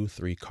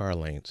 2-3 car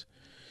lengths,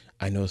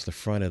 I noticed the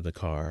front of the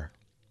car,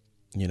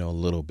 a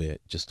little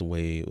bit, just the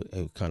way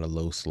it kind of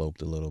low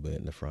sloped a little bit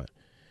in the front.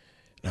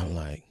 And I'm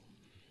like,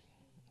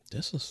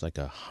 this looks like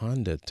a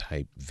Honda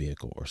type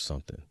vehicle or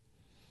something.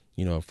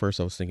 At first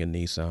I was thinking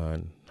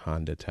Nissan,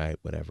 Honda type,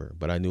 whatever,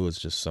 but I knew it was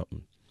just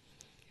something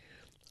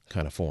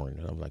kind of foreign.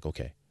 And I'm like,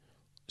 okay.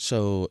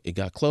 So it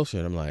got closer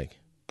and I'm like,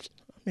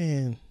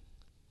 man,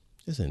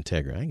 this is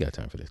Integra. I ain't got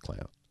time for this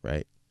clown,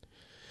 right?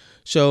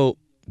 So,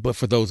 but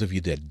for those of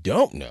you that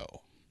don't know,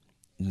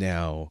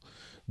 now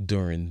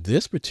during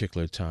this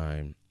particular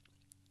time,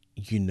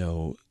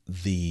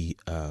 the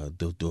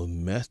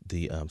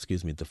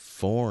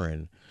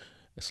foreign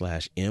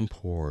 /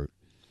 import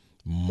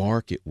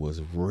market was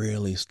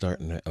really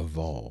starting to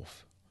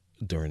evolve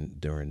during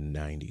the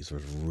 90s.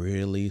 Was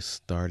really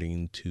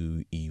starting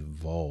to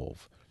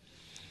evolve,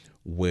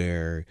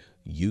 where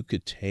you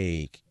could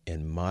take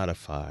and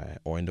modify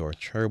or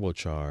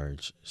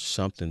turbocharge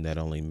something that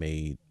only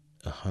made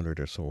 100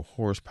 or so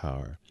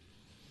horsepower,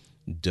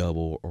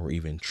 double or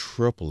even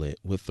triple it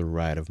with the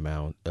right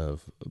amount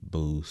of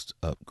boost,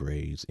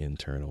 upgrades,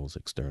 internals,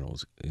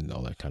 externals, and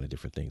all that kind of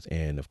different things,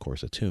 and of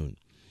course a tune.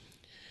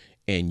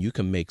 And you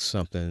can make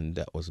something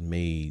that was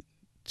made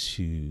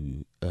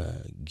to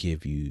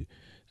give you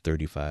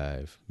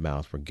 35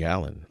 miles per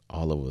gallon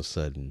all of a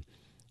sudden,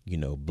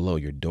 blow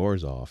your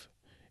doors off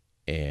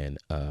and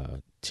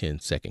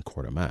 10-second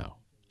quarter mile.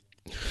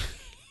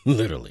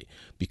 Literally,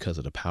 because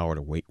of the power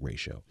to weight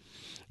ratio.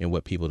 And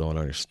what people don't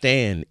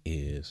understand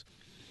is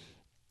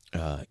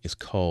it's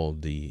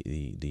called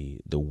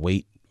the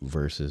weight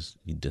versus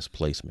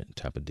displacement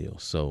type of deal.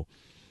 So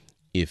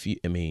if you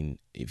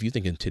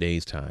think in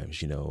today's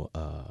times,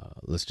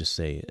 let's just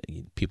say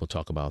people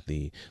talk about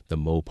the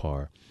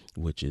Mopar,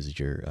 which is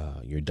your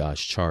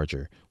Dodge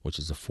Charger, which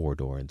is a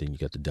 4-door, and then you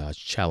got the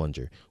Dodge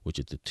Challenger, which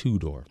is the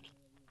 2-door.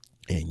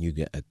 And you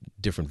get a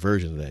different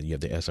version of that. You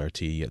have the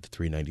SRT, you have the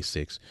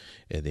 396,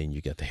 and then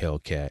you got the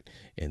Hellcat,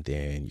 and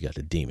then you got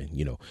the Demon,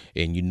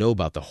 and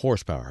about the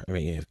horsepower. I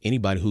mean, if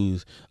anybody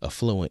who's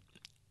affluent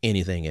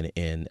anything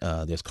in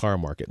this car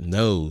market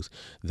knows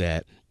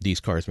that these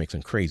cars make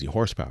some crazy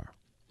horsepower.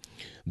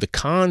 The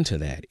con to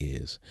that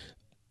is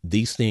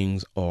these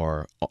things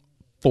are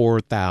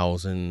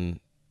 4,000,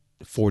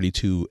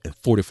 42, and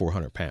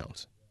 4,400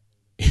 pounds.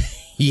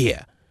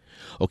 Yeah.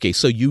 Okay,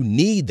 so you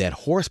need that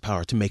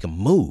horsepower to make a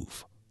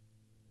move.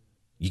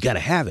 You got to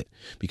have it,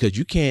 because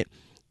you can't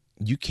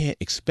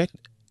expect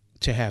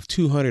to have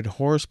 200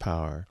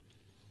 horsepower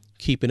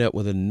keeping up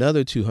with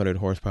another 200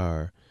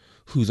 horsepower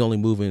who's only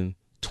moving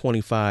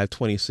 25,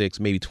 26,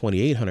 maybe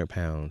 2,800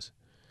 pounds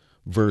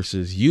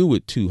versus you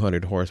with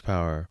 200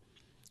 horsepower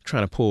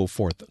trying to pull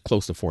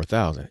close to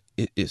 4,000.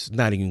 It's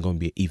not even going to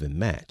be an even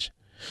match.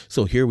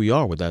 So here we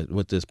are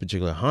with this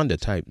particular Honda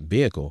type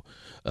vehicle,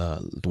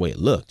 the way it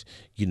looked,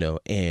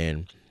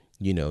 and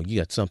you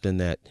got something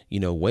that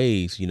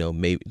weighs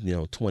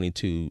maybe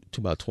 22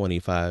 to about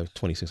 25,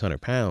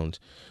 2,600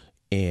 pounds,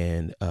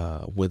 and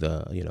with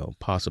a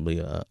possibly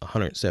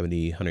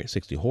 170,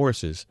 160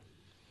 horses,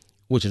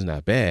 which is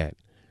not bad.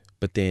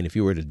 But then if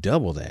you were to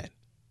double that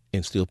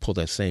and still pull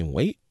that same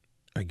weight,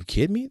 are you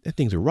kidding me? That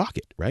thing's a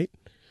rocket, right?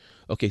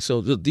 Okay,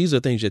 so these are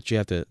things that you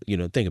have to,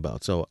 think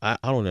about. So I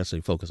don't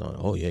necessarily focus on,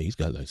 oh, yeah, he's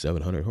got like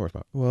 700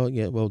 horsepower. Well,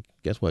 yeah,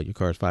 guess what? Your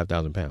car is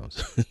 5,000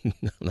 pounds. I'm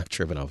not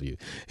tripping off you,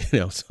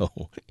 so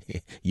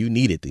you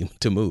need it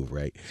to move,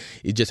 right?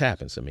 It just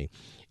happens to me.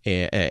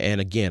 And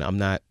again, I'm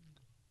not,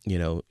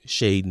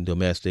 shading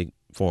domestic,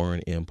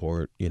 foreign,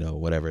 import,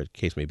 whatever the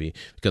case may be,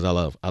 because I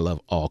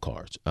love all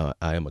cars.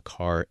 I am a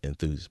car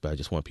enthusiast, but I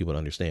just want people to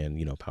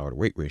understand, power to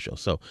weight ratio.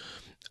 So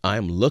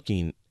I'm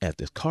looking at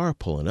this car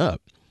pulling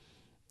up,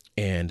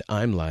 and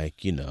I'm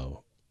like,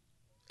 well,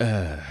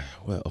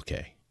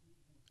 okay.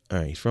 All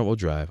right, front wheel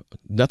drive.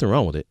 Nothing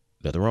wrong with it.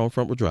 Nothing wrong with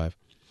front wheel drive.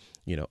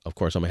 Of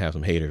course, I'm going to have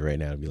some haters right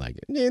now to be like,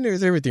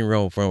 there's everything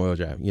wrong with front wheel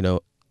drive.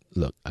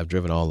 Look, I've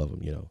driven all of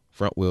them,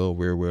 front wheel,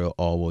 rear wheel,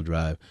 all wheel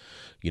drive.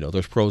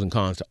 There's pros and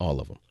cons to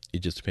all of them. It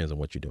just depends on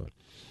what you're doing.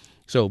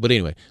 So, but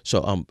anyway,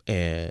 so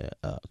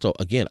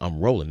again, I'm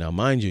rolling. Now,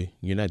 mind you,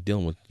 you're not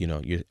dealing with,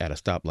 you're at a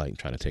stoplight and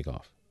trying to take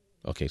off.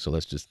 Okay, so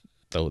let's just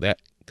throw that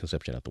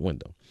conception out the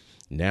window.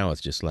 Now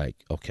it's just like,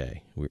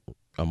 okay,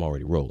 I'm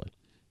already rolling.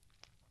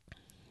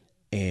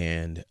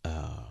 And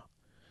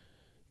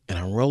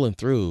I'm rolling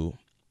through,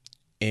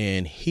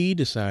 and he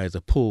decides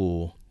to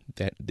pull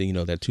that,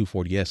 that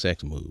 240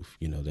 SX move,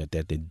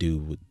 that the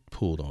dude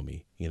pulled on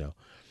me,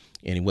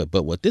 And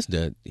but what this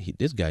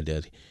guy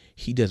does,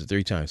 he does it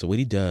 3 times. So what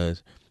he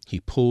does, he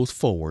pulls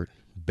forward,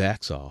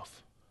 backs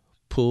off,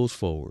 pulls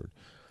forward,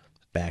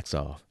 backs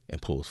off,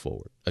 and pulls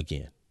forward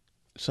again.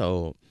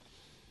 So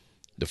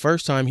the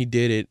first time he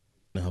did it,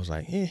 I was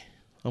like,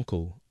 I'm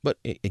cool. But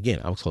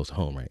again, I was close to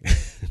home, right?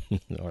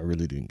 I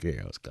really didn't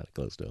care. I was kind of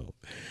close to home.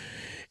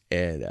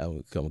 And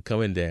I'm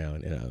coming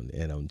down,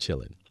 and I'm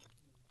chilling,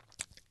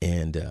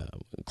 and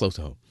close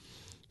to home.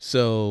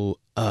 So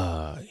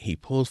he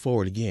pulls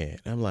forward again.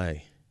 I'm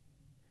like,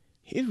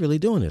 he's really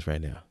doing this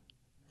right now,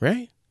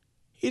 right?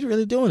 He's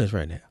really doing this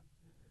right now.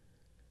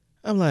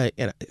 I'm like,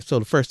 and so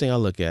the first thing I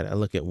look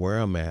at where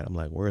I'm at. I'm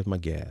like, where's my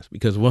gas?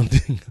 Because one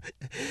thing,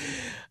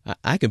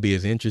 I can be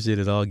as interested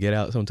as all get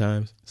out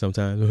sometimes.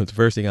 The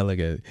first thing I look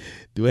at,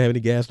 do I have any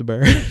gas to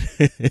burn?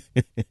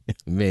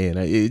 Man,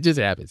 it just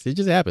happens. It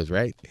just happens,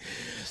 right?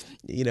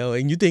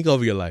 And you think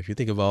over your life. You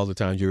think of all the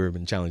times you've ever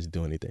been challenged to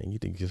do anything. You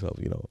think to yourself,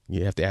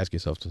 you have to ask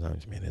yourself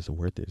sometimes, man, is it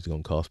worth it? It's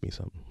going to cost me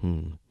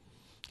something.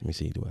 Let me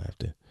see, do I have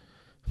to?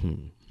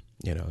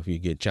 If you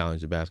get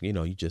challenged to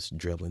basketball, you just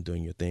dribbling,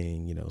 doing your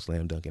thing,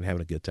 slam dunking,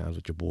 having a good time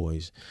with your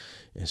boys,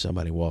 and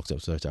somebody walks up,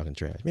 starts talking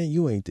trash. Man,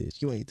 you ain't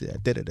this, you ain't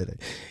that, da-da-da-da.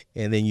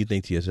 And then you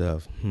think to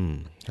yourself,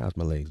 how's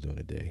my legs doing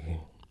today?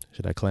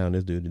 Should I clown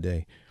this dude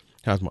today?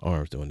 How's my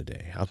arms doing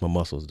today? How's my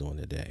muscles doing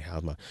today?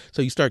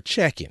 So you start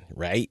checking,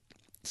 right?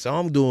 So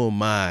I'm doing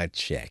my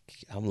check.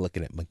 I'm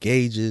looking at my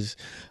gauges.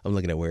 I'm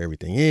looking at where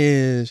everything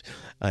is.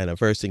 And the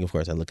first thing, of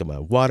course, I look at my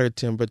water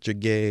temperature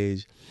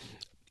gauge.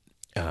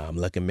 I'm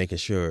looking, making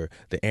sure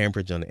the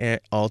amperage on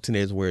the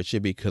alternator is where it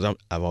should be, because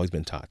I've always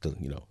been taught to,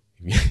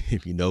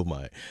 if you know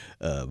my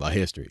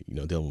history,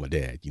 dealing with my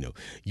dad,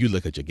 you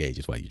look at your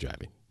gauges while you're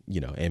driving,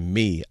 and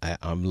me,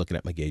 I'm looking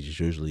at my gauges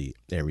usually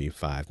every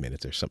 5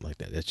 minutes or something like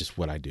that. That's just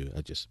what I do.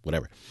 I just,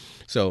 whatever.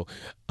 So,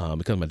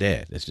 because my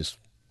dad, that's just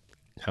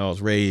how I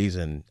was raised,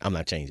 and I'm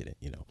not changing it,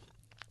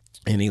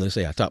 And needless to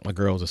say, I taught my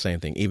girls the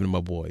same thing, even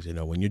my boys.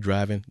 When you're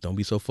driving, don't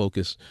be so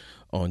focused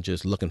on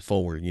just looking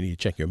forward. You need to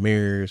check your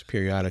mirrors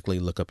periodically,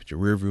 look up at your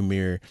rearview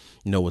mirror,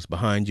 know what's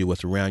behind you,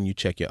 what's around you,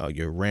 check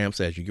your ramps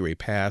as you get ready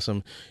to pass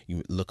them.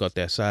 You look up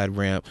that side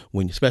ramp,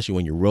 especially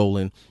when you're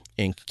rolling,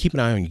 and keep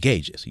an eye on your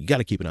gauges. You got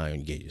to keep an eye on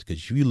your gauges,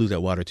 because if you lose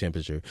that water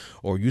temperature,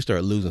 or you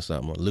start losing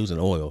something or losing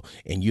oil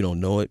and you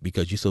don't know it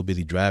because you're so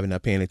busy driving,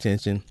 not paying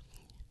attention,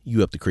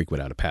 you up the creek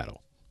without a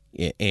paddle.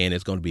 And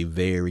it's going to be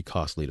very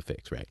costly to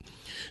fix, right?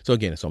 So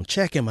again, I'm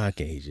checking my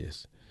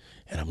gauges,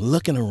 and I'm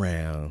looking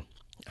around.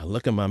 I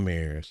look at my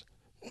mirrors,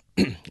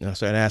 and I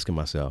start asking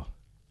myself,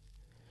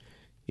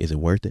 is it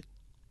worth it?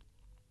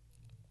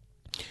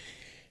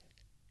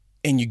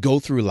 And you go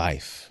through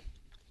life,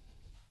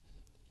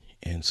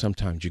 and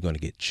sometimes you're going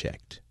to get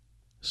checked.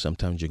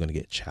 Sometimes you're going to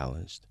get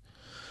challenged.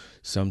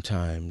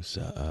 Sometimes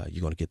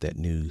you're going to get that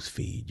news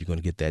feed. You're going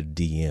to get that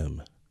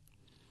DM.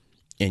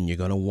 And you're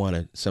going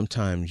to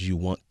sometimes you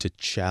want to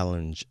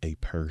challenge a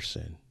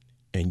person,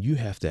 and you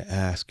have to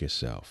ask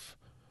yourself,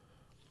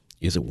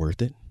 is it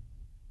worth it?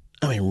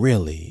 I mean,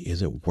 really,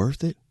 is it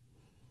worth it?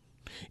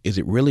 Is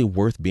it really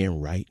worth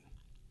being right?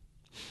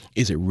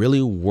 Is it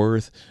really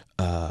worth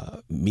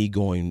me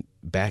going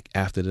back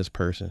after this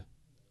person?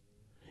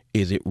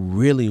 Is it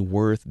really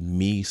worth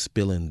me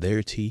spilling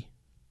their tea?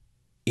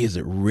 Is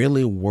it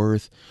really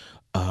worth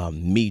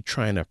me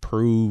trying to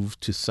prove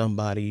to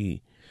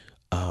somebody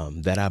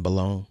that I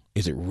belong?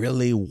 Is it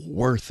really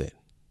worth it?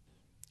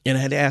 And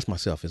I had to ask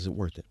myself, is it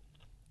worth it?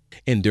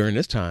 And during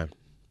this time,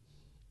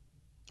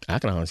 I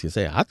can honestly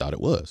say I thought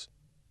it was.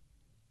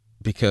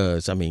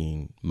 Because,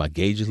 my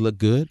gauges look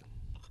good.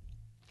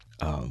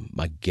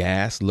 My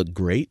gas looked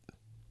great.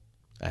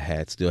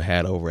 I still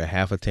had over a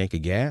half a tank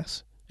of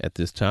gas at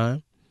this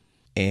time.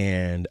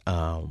 And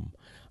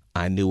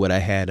I knew what I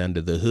had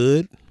under the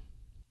hood.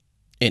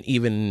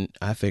 And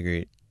I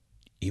figured,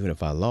 even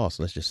if I lost,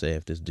 let's just say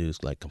if this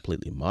dude's like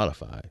completely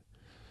modified,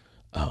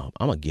 I'm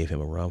going to give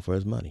him a run for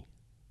his money.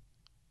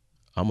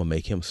 I'm going to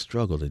make him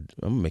struggle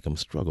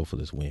for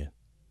this win.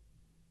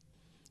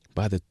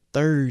 By the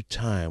third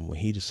time, when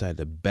he decided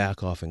to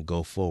back off and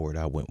go forward,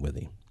 I went with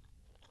him.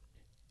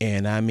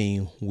 And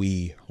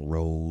we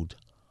rode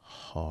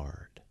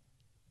hard.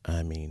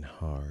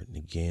 Hard. And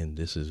again,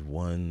 this is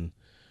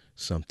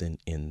 1-something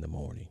in the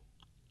morning.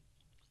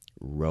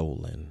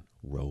 Rolling.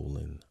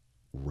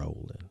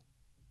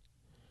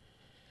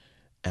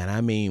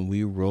 And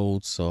we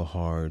rode so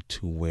hard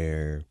to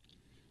where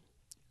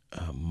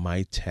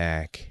my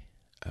TAC,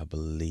 I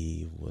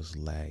believe, was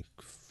like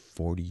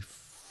 40,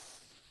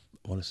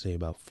 I want to say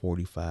about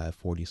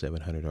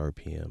 4,700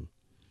 RPM.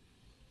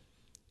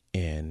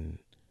 And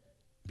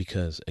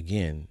because,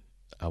 again,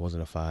 I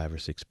wasn't a 5 or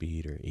 6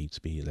 speed or 8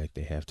 speed like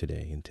they have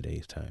today in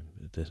today's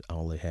time. I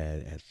only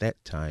had, at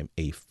that time,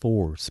 a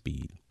 4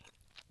 speed.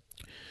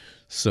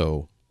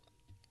 So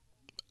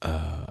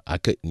I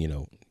couldn't,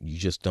 you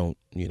just don't,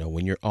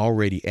 when you're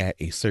already at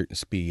a certain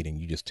speed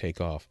and you just take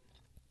off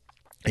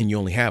and you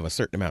only have a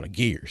certain amount of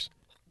gears,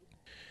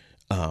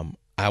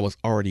 I was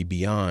already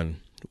beyond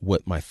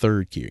what my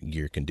third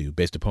gear can do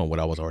based upon what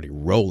I was already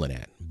rolling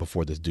at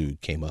before this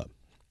dude came up.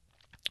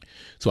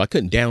 So I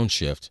couldn't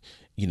downshift,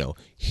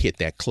 hit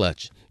that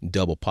clutch,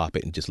 double pop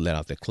it and just let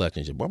out that clutch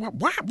and just wah, wah,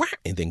 wah, wah,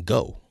 and then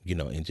go,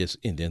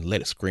 and then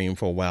let it scream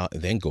for a while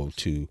and then go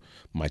to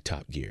my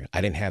top gear.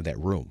 I didn't have that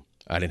room.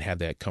 I didn't have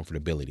that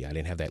comfortability. I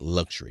didn't have that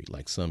luxury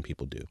like some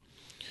people do.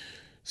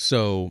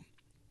 So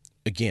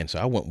again,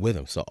 I went with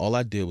him. So all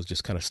I did was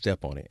just kind of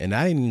step on it. And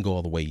I didn't even go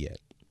all the way yet,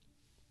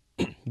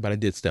 but I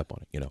did step on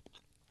it,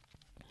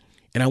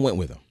 and I went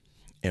with him.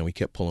 And we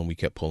kept pulling.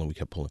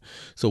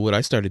 So what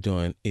I started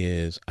doing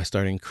is I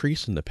started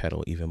increasing the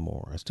pedal even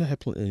more. I still had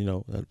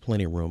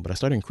plenty of room, but I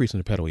started increasing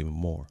the pedal even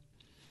more.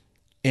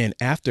 And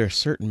after a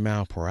certain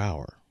mile per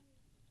hour,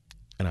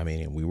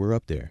 and we were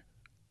up there,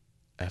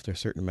 after a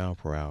certain mile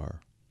per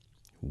hour,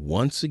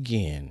 once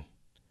again,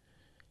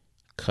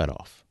 cut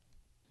off.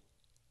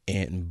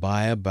 And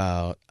by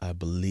about, I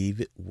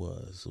believe it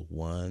was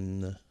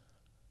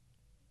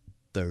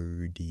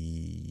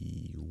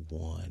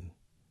 131.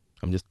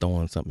 I'm just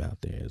throwing something out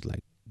there. It's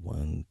like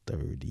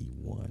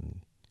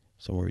 131,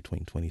 somewhere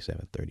between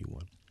 27,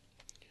 31.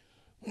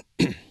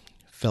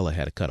 Fella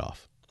had a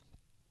cutoff.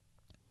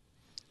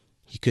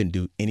 He couldn't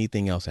do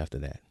anything else after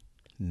that.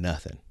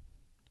 Nothing.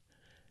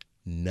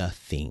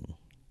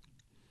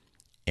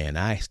 And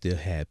I still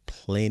had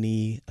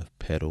plenty of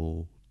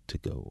pedal to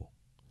go.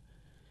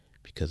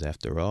 Because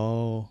after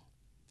all,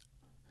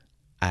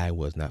 I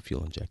was not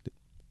fuel injected,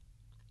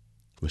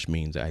 which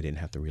means I didn't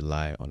have to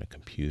rely on a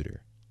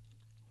computer.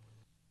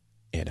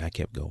 And I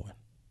kept going.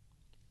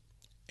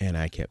 And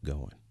I kept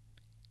going.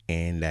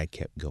 And I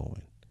kept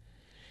going.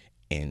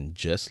 And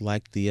just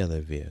like the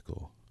other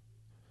vehicle,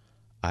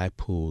 I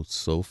pulled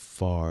so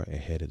far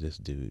ahead of this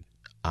dude.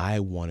 I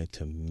wanted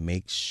to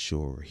make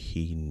sure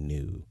he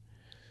knew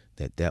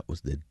that that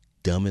was the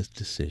dumbest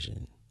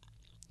decision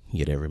he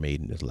had ever made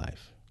in his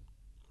life.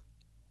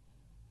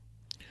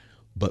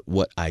 But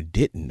what I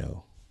didn't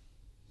know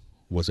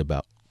was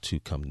about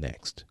to come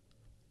next.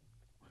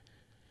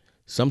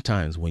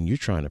 Sometimes when you're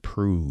trying to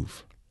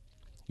prove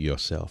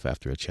yourself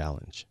after a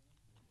challenge,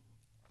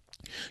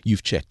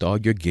 you've checked all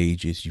your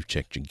gauges, you've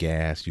checked your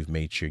gas, you've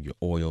made sure your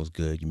oil's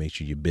good, you make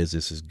sure your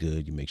business is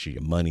good, you make sure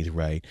your money's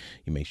right,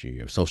 you make sure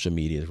your social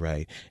media is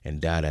right,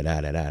 and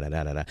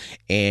da-da-da-da-da-da-da-da.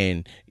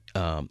 And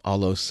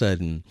all of a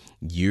sudden,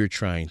 you're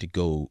trying to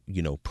go,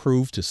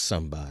 prove to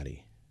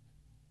somebody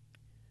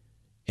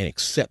and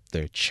accept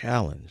their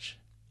challenge.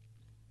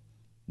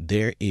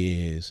 There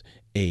is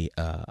a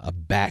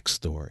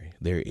backstory.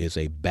 There is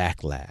a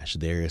backlash.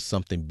 There is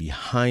something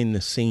behind the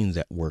scenes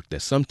at work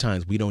that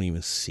sometimes we don't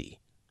even see.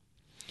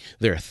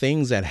 There are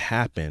things that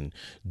happen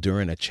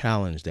during a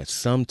challenge that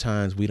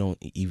sometimes we don't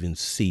even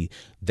see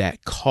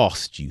that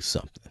cost you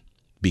something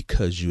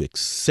because you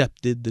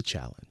accepted the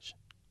challenge.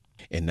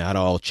 And not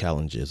all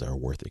challenges are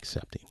worth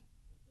accepting.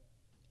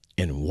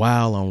 And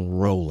while I'm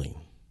rolling,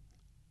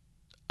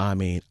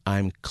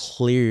 I'm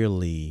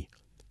clearly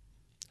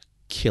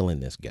killing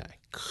this guy,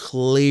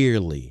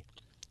 clearly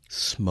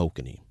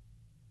smoking him.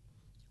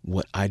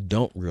 What I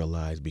don't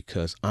realize,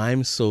 because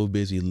I'm so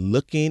busy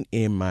looking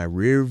in my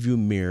rearview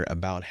mirror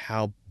about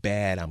how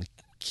bad I'm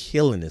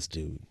killing this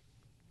dude,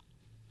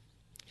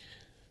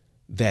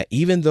 that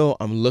even though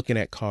I'm looking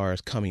at cars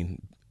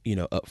coming,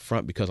 up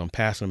front because I'm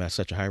passing them at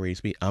such a high rate of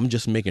speed, I'm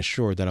just making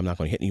sure that I'm not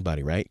going to hit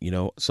anybody, right?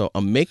 So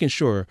I'm making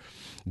sure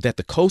that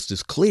the coast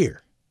is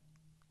clear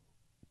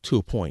to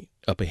a point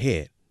up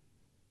ahead,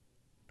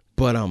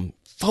 but I'm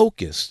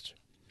focused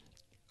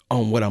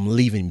on what I'm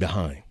leaving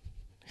behind.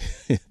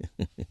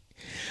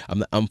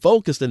 I'm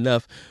focused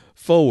enough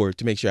forward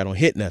to make sure I don't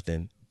hit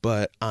nothing,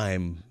 but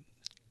I'm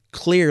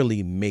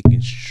clearly making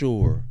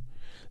sure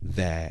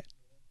that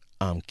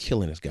I'm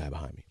killing this guy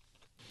behind me.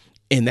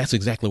 And that's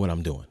exactly what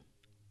I'm doing.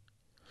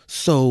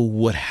 So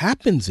what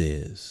happens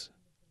is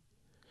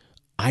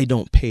I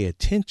don't pay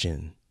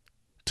attention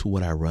to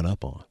what I run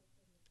up on.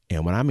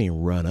 And when I mean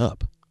run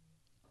up,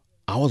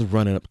 I was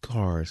running up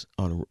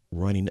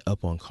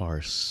on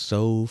cars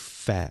so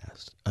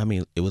fast.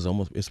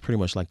 It's pretty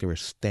much like they were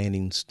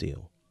standing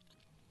still.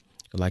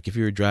 Like if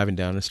you were driving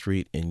down the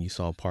street and you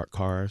saw parked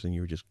cars and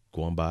you were just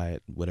going by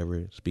at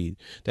whatever speed,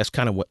 that's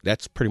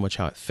pretty much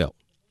how it felt.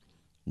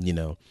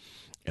 I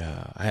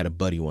had a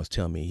buddy once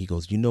tell me, he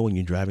goes, when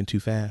you're driving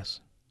too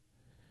fast?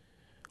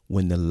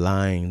 When the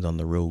lines on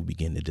the road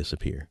begin to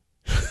disappear.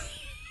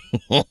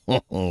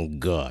 Oh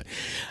God.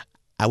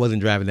 I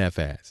wasn't driving that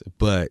fast,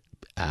 but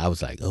I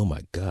was like, oh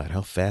my God,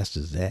 how fast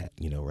is that?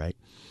 Right?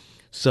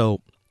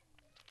 So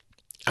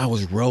I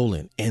was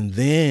rolling, and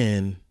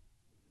then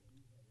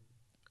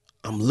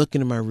I'm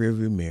looking in my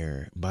rearview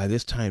mirror. By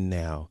this time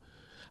now,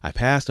 I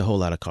passed a whole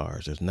lot of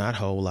cars. There's not a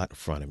whole lot in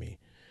front of me.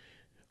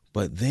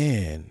 But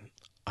then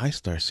I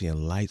start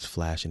seeing lights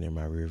flashing in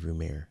my rearview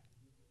mirror.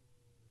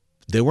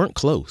 They weren't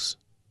close.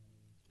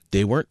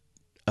 They weren't,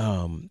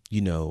 3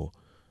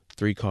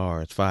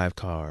 cars, 5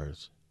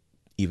 cars,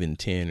 even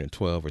 10 or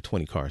 12 or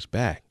 20 cars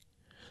back.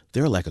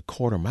 They're like a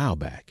quarter mile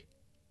back.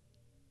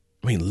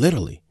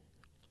 Literally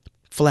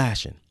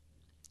flashing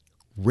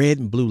red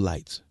and blue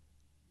lights.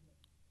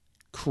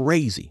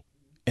 Crazy.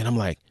 And I'm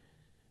like,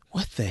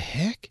 what the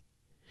heck?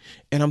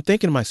 And I'm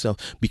thinking to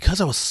myself,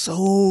 because I was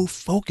so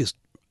focused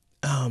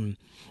on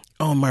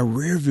my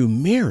rearview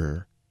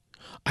mirror,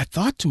 I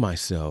thought to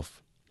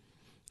myself,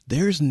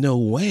 there's no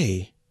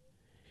way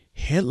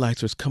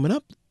headlights was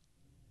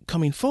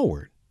coming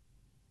forward.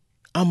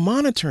 I'm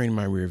monitoring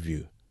my rear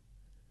view,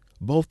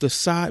 both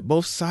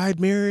side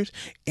mirrors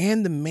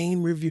and the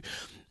main rear view.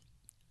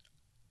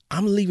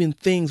 I'm leaving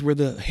things where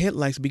the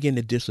headlights begin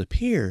to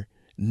disappear.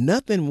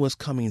 Nothing was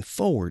coming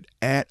forward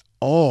at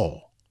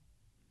all.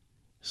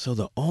 So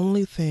the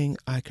only thing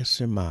I could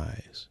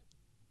surmise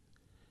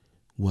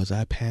was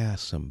I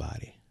passed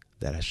somebody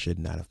that I should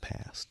not have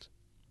passed.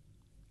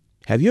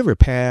 Have you ever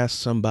passed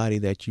somebody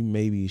that you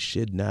maybe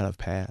should not have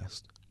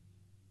passed?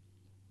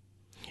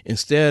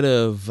 Instead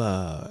of,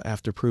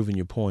 after proving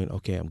your point,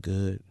 okay, I'm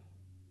good,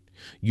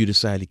 you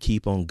decide to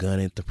keep on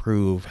gunning to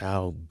prove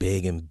how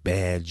big and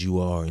bad you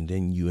are, and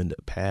then you end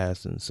up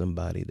passing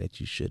somebody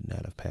that you should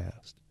not have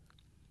passed.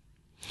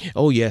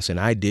 Oh, yes, and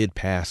I did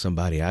pass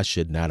somebody I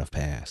should not have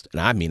passed. And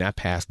I mean, I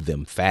passed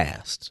them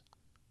fast.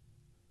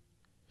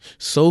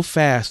 So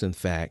fast, in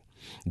fact,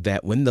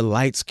 that when the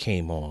lights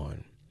came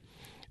on,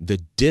 the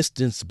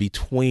distance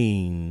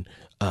between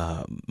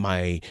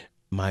my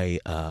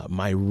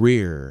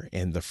rear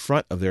and the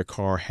front of their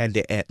car had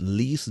to at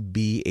least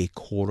be a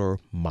quarter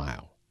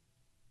mile.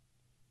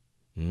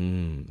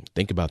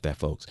 Think about that,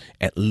 folks.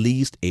 At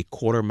least a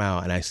quarter mile.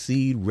 And I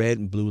see red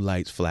and blue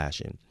lights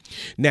flashing.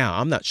 Now,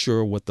 I'm not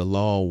sure what the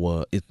law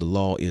was, if the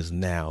law is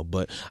now,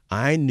 but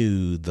I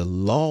knew the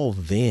law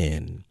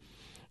then,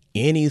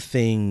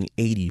 anything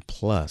 80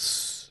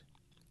 plus,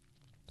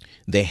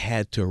 they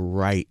had to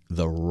write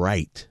the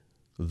right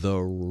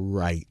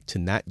to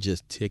not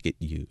just ticket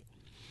you,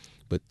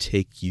 but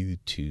take you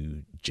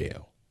to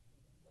jail.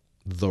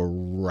 The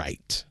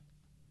right.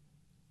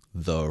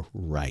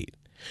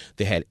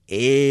 They had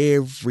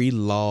every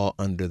law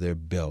under their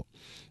belt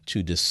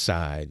to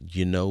decide,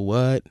 you know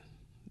what?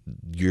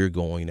 You're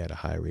going at a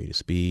high rate of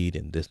speed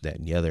and this, that,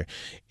 and the other,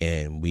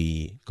 and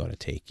we going to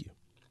take you.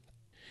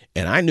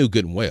 And I knew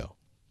good and well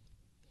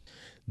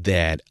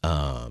that,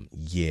 I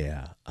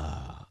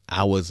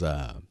was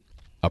a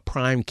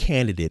prime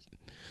candidate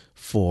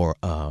for,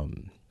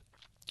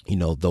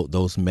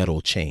 those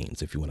metal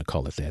chains, if you want to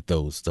call it that,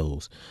 those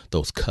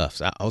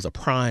cuffs. I was a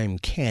prime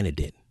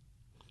candidate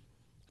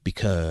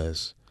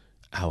because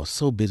I was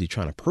so busy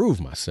trying to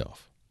prove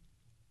myself.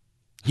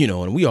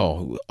 And we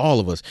all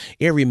of us,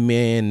 every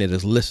man that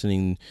is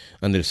listening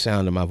under the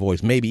sound of my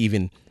voice, maybe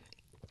even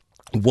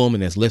a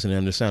woman that's listening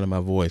under the sound of my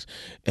voice,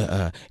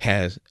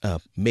 has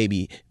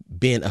maybe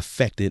been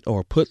affected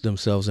or put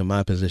themselves in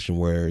my position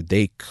where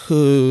they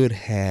could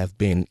have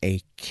been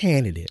a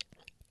candidate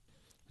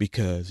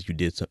because you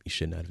did something you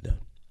should not have done.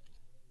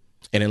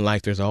 And in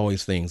life, there's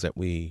always things that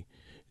we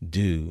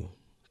do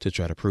to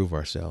try to prove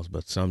ourselves,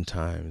 but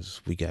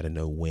sometimes we got to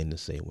know when to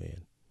say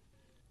when.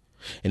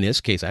 In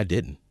this case, I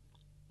didn't,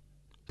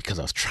 because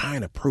I was trying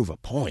to prove a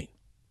point.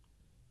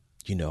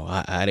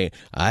 I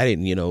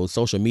didn't,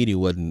 social media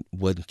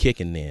wasn't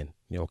kicking then,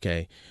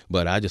 okay?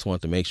 But I just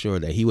wanted to make sure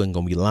that he wasn't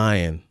going to be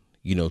lying,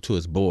 to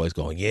his boys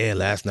going, yeah,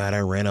 last night I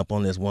ran up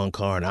on this one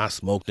car and I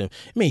smoked him.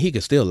 I mean, he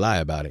could still lie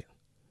about it.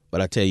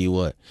 But I tell you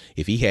what,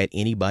 if he had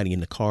anybody in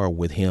the car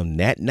with him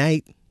that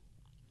night,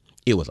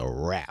 it was a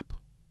wrap.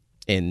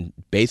 And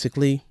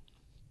basically,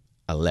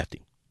 I left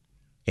him.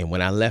 And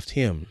when I left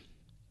him,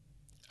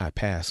 I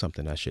passed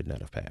something I should not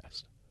have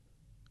passed.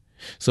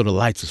 So the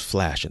lights is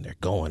flashing. They're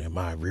going in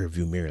my rear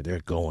view mirror.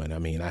 They're going. I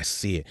mean, I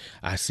see it.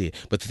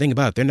 But the thing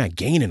about it, they're not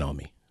gaining on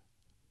me.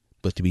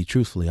 But to be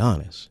truthfully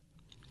honest,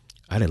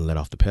 I didn't let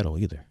off the pedal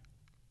either.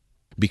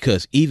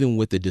 Because even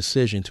with the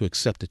decision to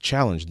accept the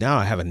challenge, now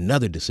I have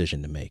another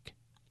decision to make.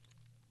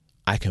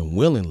 I can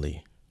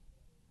willingly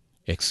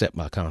accept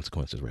my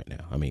consequences right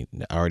now. I mean,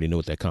 I already knew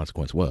what that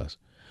consequence was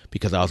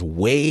because I was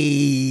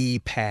way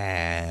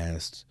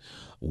past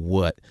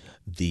what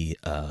the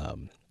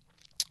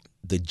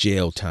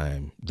jail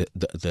time,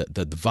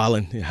 the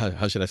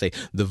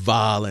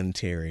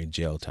voluntary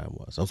jail time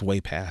was. I was way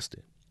past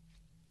it.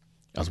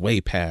 I was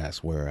way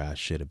past where I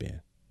should have been,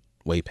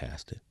 way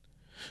past it.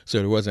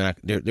 So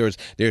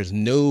there's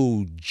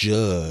no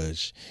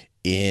judge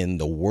in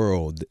the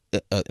world,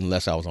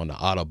 unless I was on the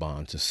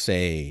Autobahn, to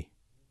say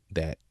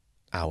that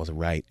I was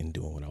right in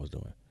doing what I was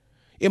doing.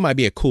 It might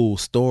be a cool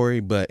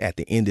story, but at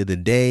the end of the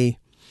day,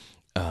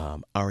 I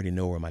already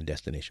know where my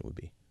destination would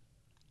be.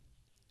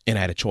 And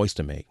I had a choice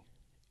to make.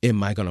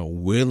 Am I going to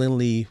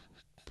willingly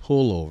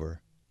pull over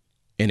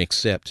and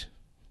accept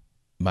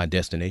my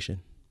destination?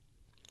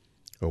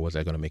 Or was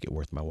I going to make it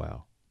worth my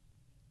while?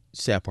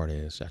 Sad part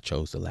is I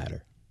chose the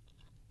latter.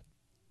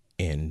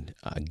 And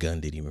I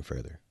gunned it even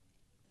further.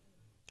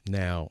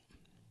 Now,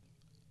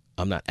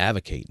 I'm not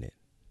advocating it.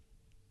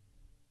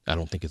 I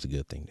don't think it's a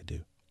good thing to do.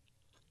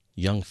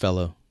 Young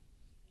fella,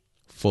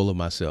 full of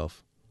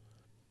myself,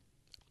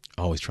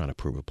 always trying to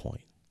prove a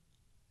point.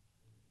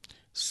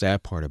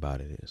 Sad part about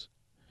it is,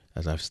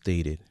 as I've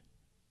stated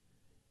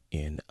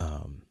in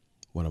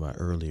one of my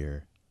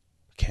earlier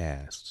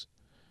casts,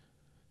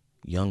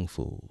 young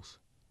fools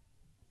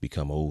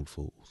become old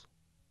fools.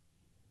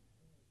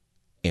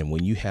 And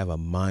when you have a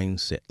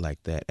mindset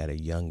like that at a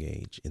young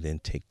age and then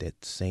take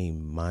that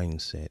same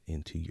mindset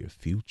into your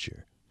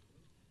future,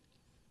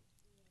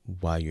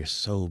 while you're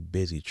so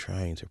busy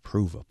trying to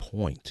prove a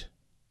point,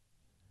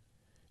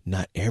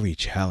 not every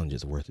challenge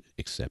is worth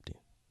accepting.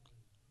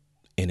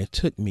 And it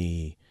took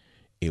me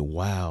a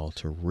while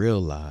to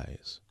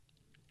realize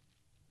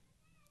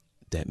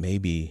that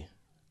maybe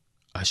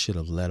I should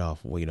have let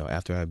off,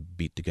 after I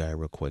beat the guy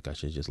real quick, I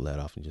should have just let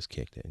off and just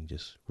kicked it and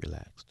just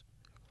relaxed.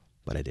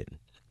 But I didn't.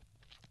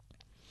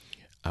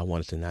 I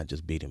wanted to not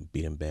just beat him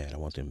bad. I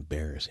wanted to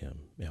embarrass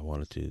him. I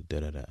wanted to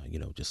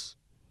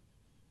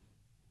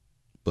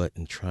but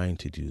in trying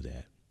to do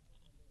that,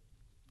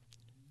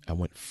 I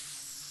went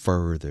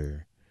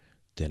further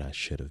than I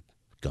should have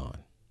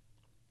gone.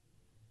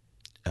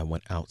 I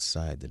went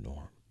outside the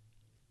norm.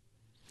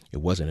 It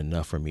wasn't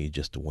enough for me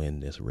just to win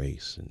this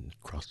race and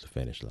cross the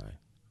finish line.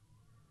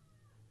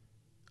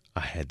 I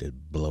had to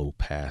blow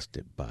past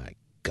it by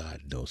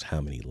God knows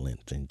how many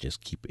lengths and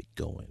just keep it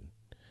going.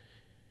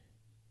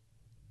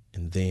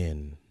 And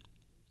then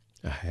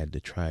I had to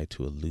try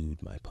to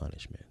elude my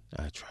punishment.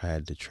 I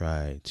tried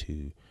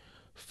to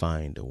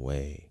find a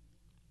way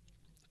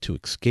to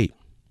escape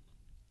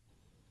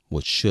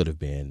what should have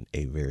been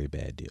a very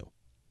bad deal.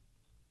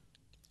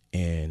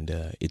 And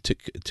it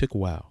took a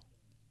while.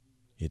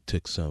 It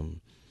took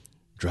some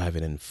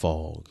driving in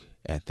fog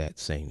at that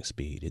same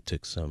speed. It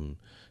took some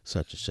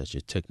such and such.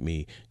 It took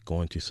me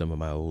going to some of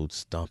my old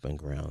stomping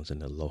grounds in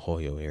the La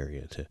Jolla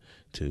area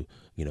to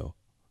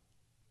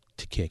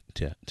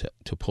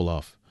pull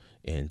off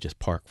and just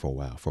park for a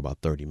while, for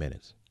about 30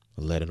 minutes,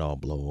 and let it all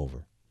blow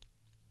over.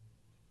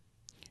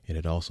 And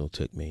it also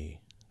took me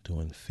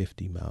doing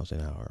 50 miles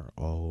an hour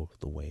all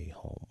the way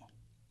home,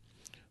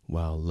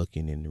 while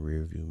looking in the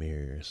rearview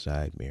mirror,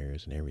 side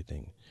mirrors, and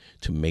everything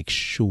to make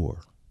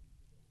sure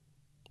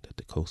that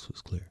the coast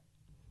was clear.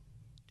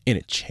 And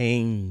it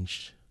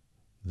changed,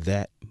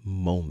 that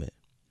moment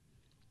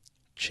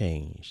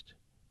changed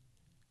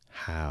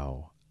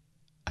how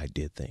I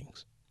did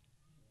things.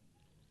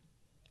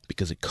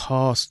 Because it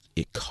cost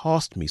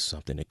me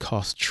something. It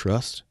cost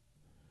trust.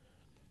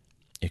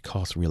 It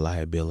cost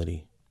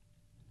reliability.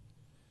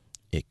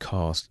 It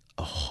cost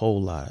a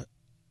whole lot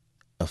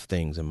of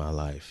things in my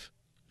life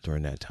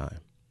during that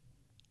time.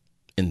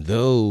 And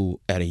though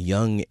at a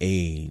young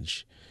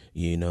age,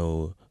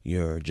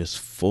 you're just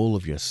full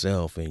of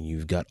yourself and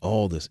you've got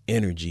all this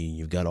energy,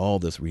 you've got all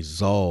this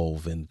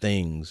resolve and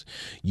things,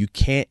 you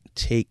can't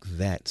take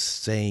that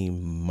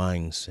same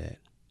mindset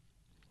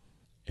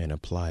and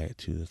apply it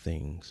to the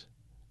things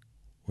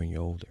when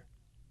you're older.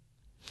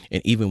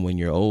 And even when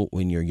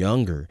you're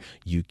younger,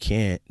 you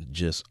can't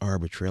just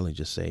arbitrarily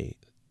just say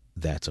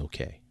that's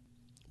okay.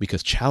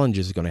 Because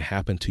challenges are going to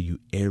happen to you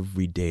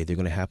every day. They're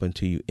going to happen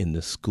to you in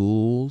the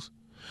schools.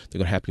 They're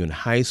going to happen to you in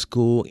high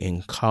school,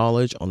 in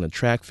college, on the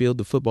track field,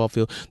 the football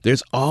field.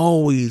 There's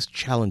always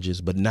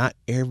challenges, but not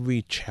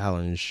every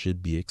challenge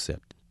should be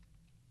accepted.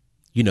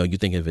 You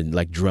think of it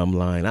like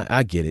drumline.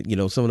 I get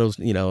it. Some of those,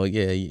 yeah.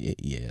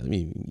 I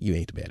mean, you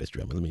ain't the baddest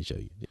drummer. Let me show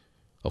you.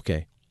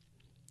 Okay.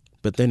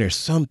 But then there's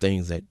some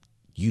things that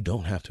you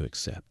don't have to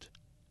accept.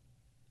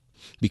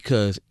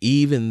 Because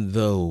even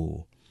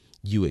though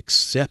you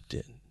accept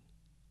it,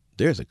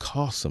 there's a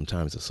cost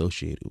sometimes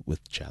associated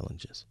with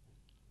challenges.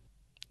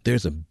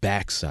 There's a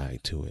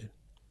backside to it.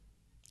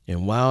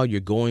 And while you're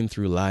going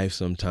through life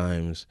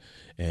sometimes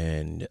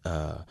and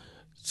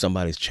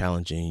somebody's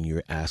challenging,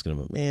 you're asking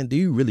them, man, do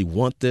you really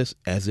want this?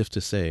 As if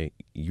to say,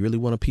 you really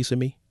want a piece of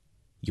me?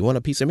 You want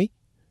a piece of me?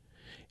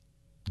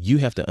 You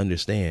have to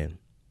understand,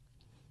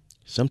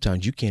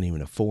 sometimes you can't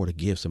even afford to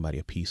give somebody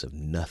a piece of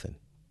nothing.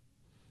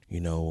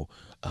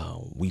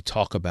 We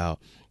talk about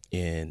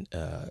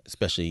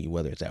especially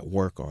whether it's at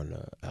work or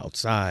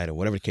outside or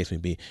whatever the case may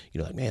be,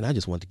 like, man, I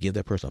just want to give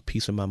that person a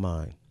piece of my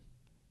mind.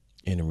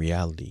 And in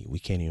reality, we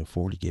can't even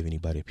afford to give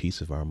anybody a piece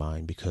of our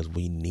mind because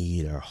we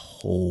need our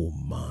whole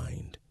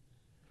mind.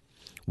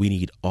 We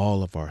need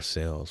all of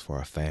ourselves for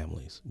our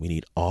families. We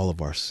need all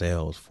of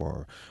ourselves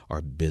for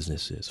our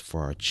businesses,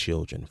 for our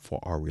children, for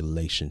our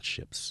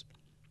relationships,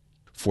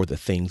 for the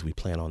things we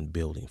plan on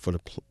building, for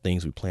the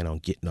things we plan on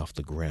getting off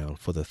the ground,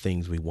 for the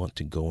things we want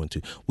to go into.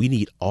 We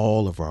need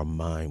all of our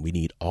mind. We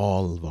need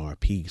all of our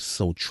peace.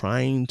 So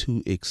trying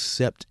to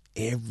accept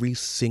every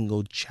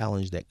single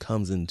challenge that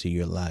comes into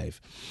your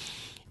life,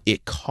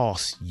 it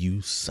costs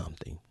you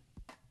something.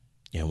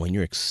 And when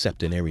you're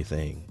accepting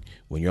everything,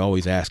 when you're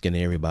always asking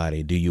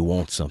everybody, do you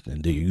want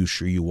something? Do you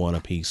sure you want a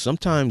piece?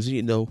 Sometimes,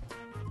 you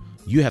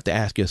have to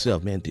ask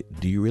yourself, man,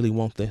 do you really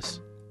want this?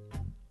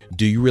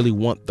 Do you really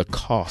want the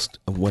cost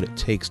of what it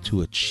takes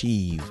to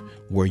achieve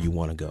where you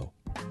want to go?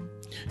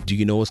 Do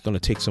you know it's going to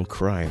take some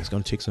crying? It's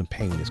going to take some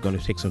pain. It's going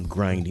to take some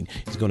grinding.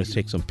 It's going to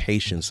take some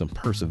patience, some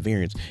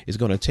perseverance. It's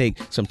going to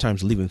take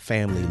sometimes leaving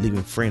family,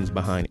 leaving friends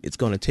behind. It's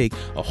going to take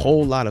a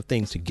whole lot of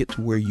things to get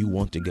to where you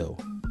want to go.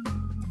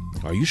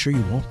 Are you sure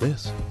you want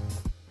this?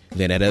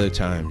 Then at other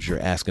times,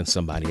 you're asking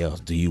somebody else,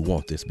 do you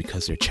want this,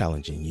 because they're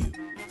challenging you.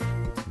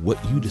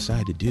 What you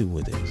decide to do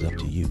with it is up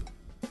to you.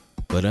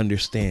 But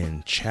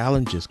understand,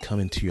 challenges come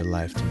into your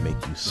life to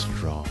make you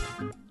strong.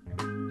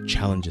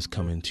 Challenges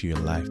come into your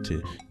life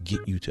to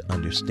get you to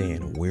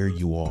understand where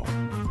you are.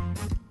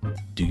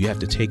 Do you have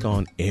to take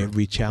on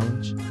every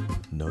challenge?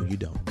 No, you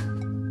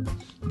don't.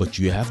 But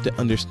you have to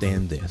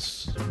understand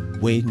this.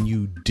 When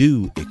you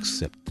do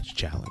accept the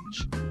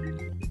challenge,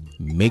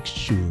 make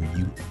sure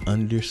you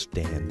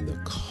understand the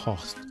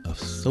cost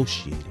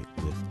associated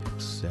with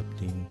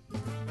accepting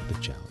the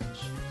challenge.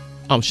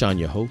 I'm Sean,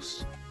 your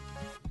host.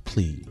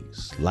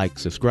 Please like,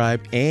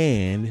 subscribe,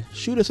 and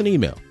shoot us an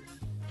email.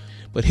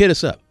 But hit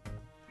us up.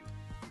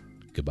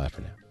 Goodbye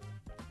for now.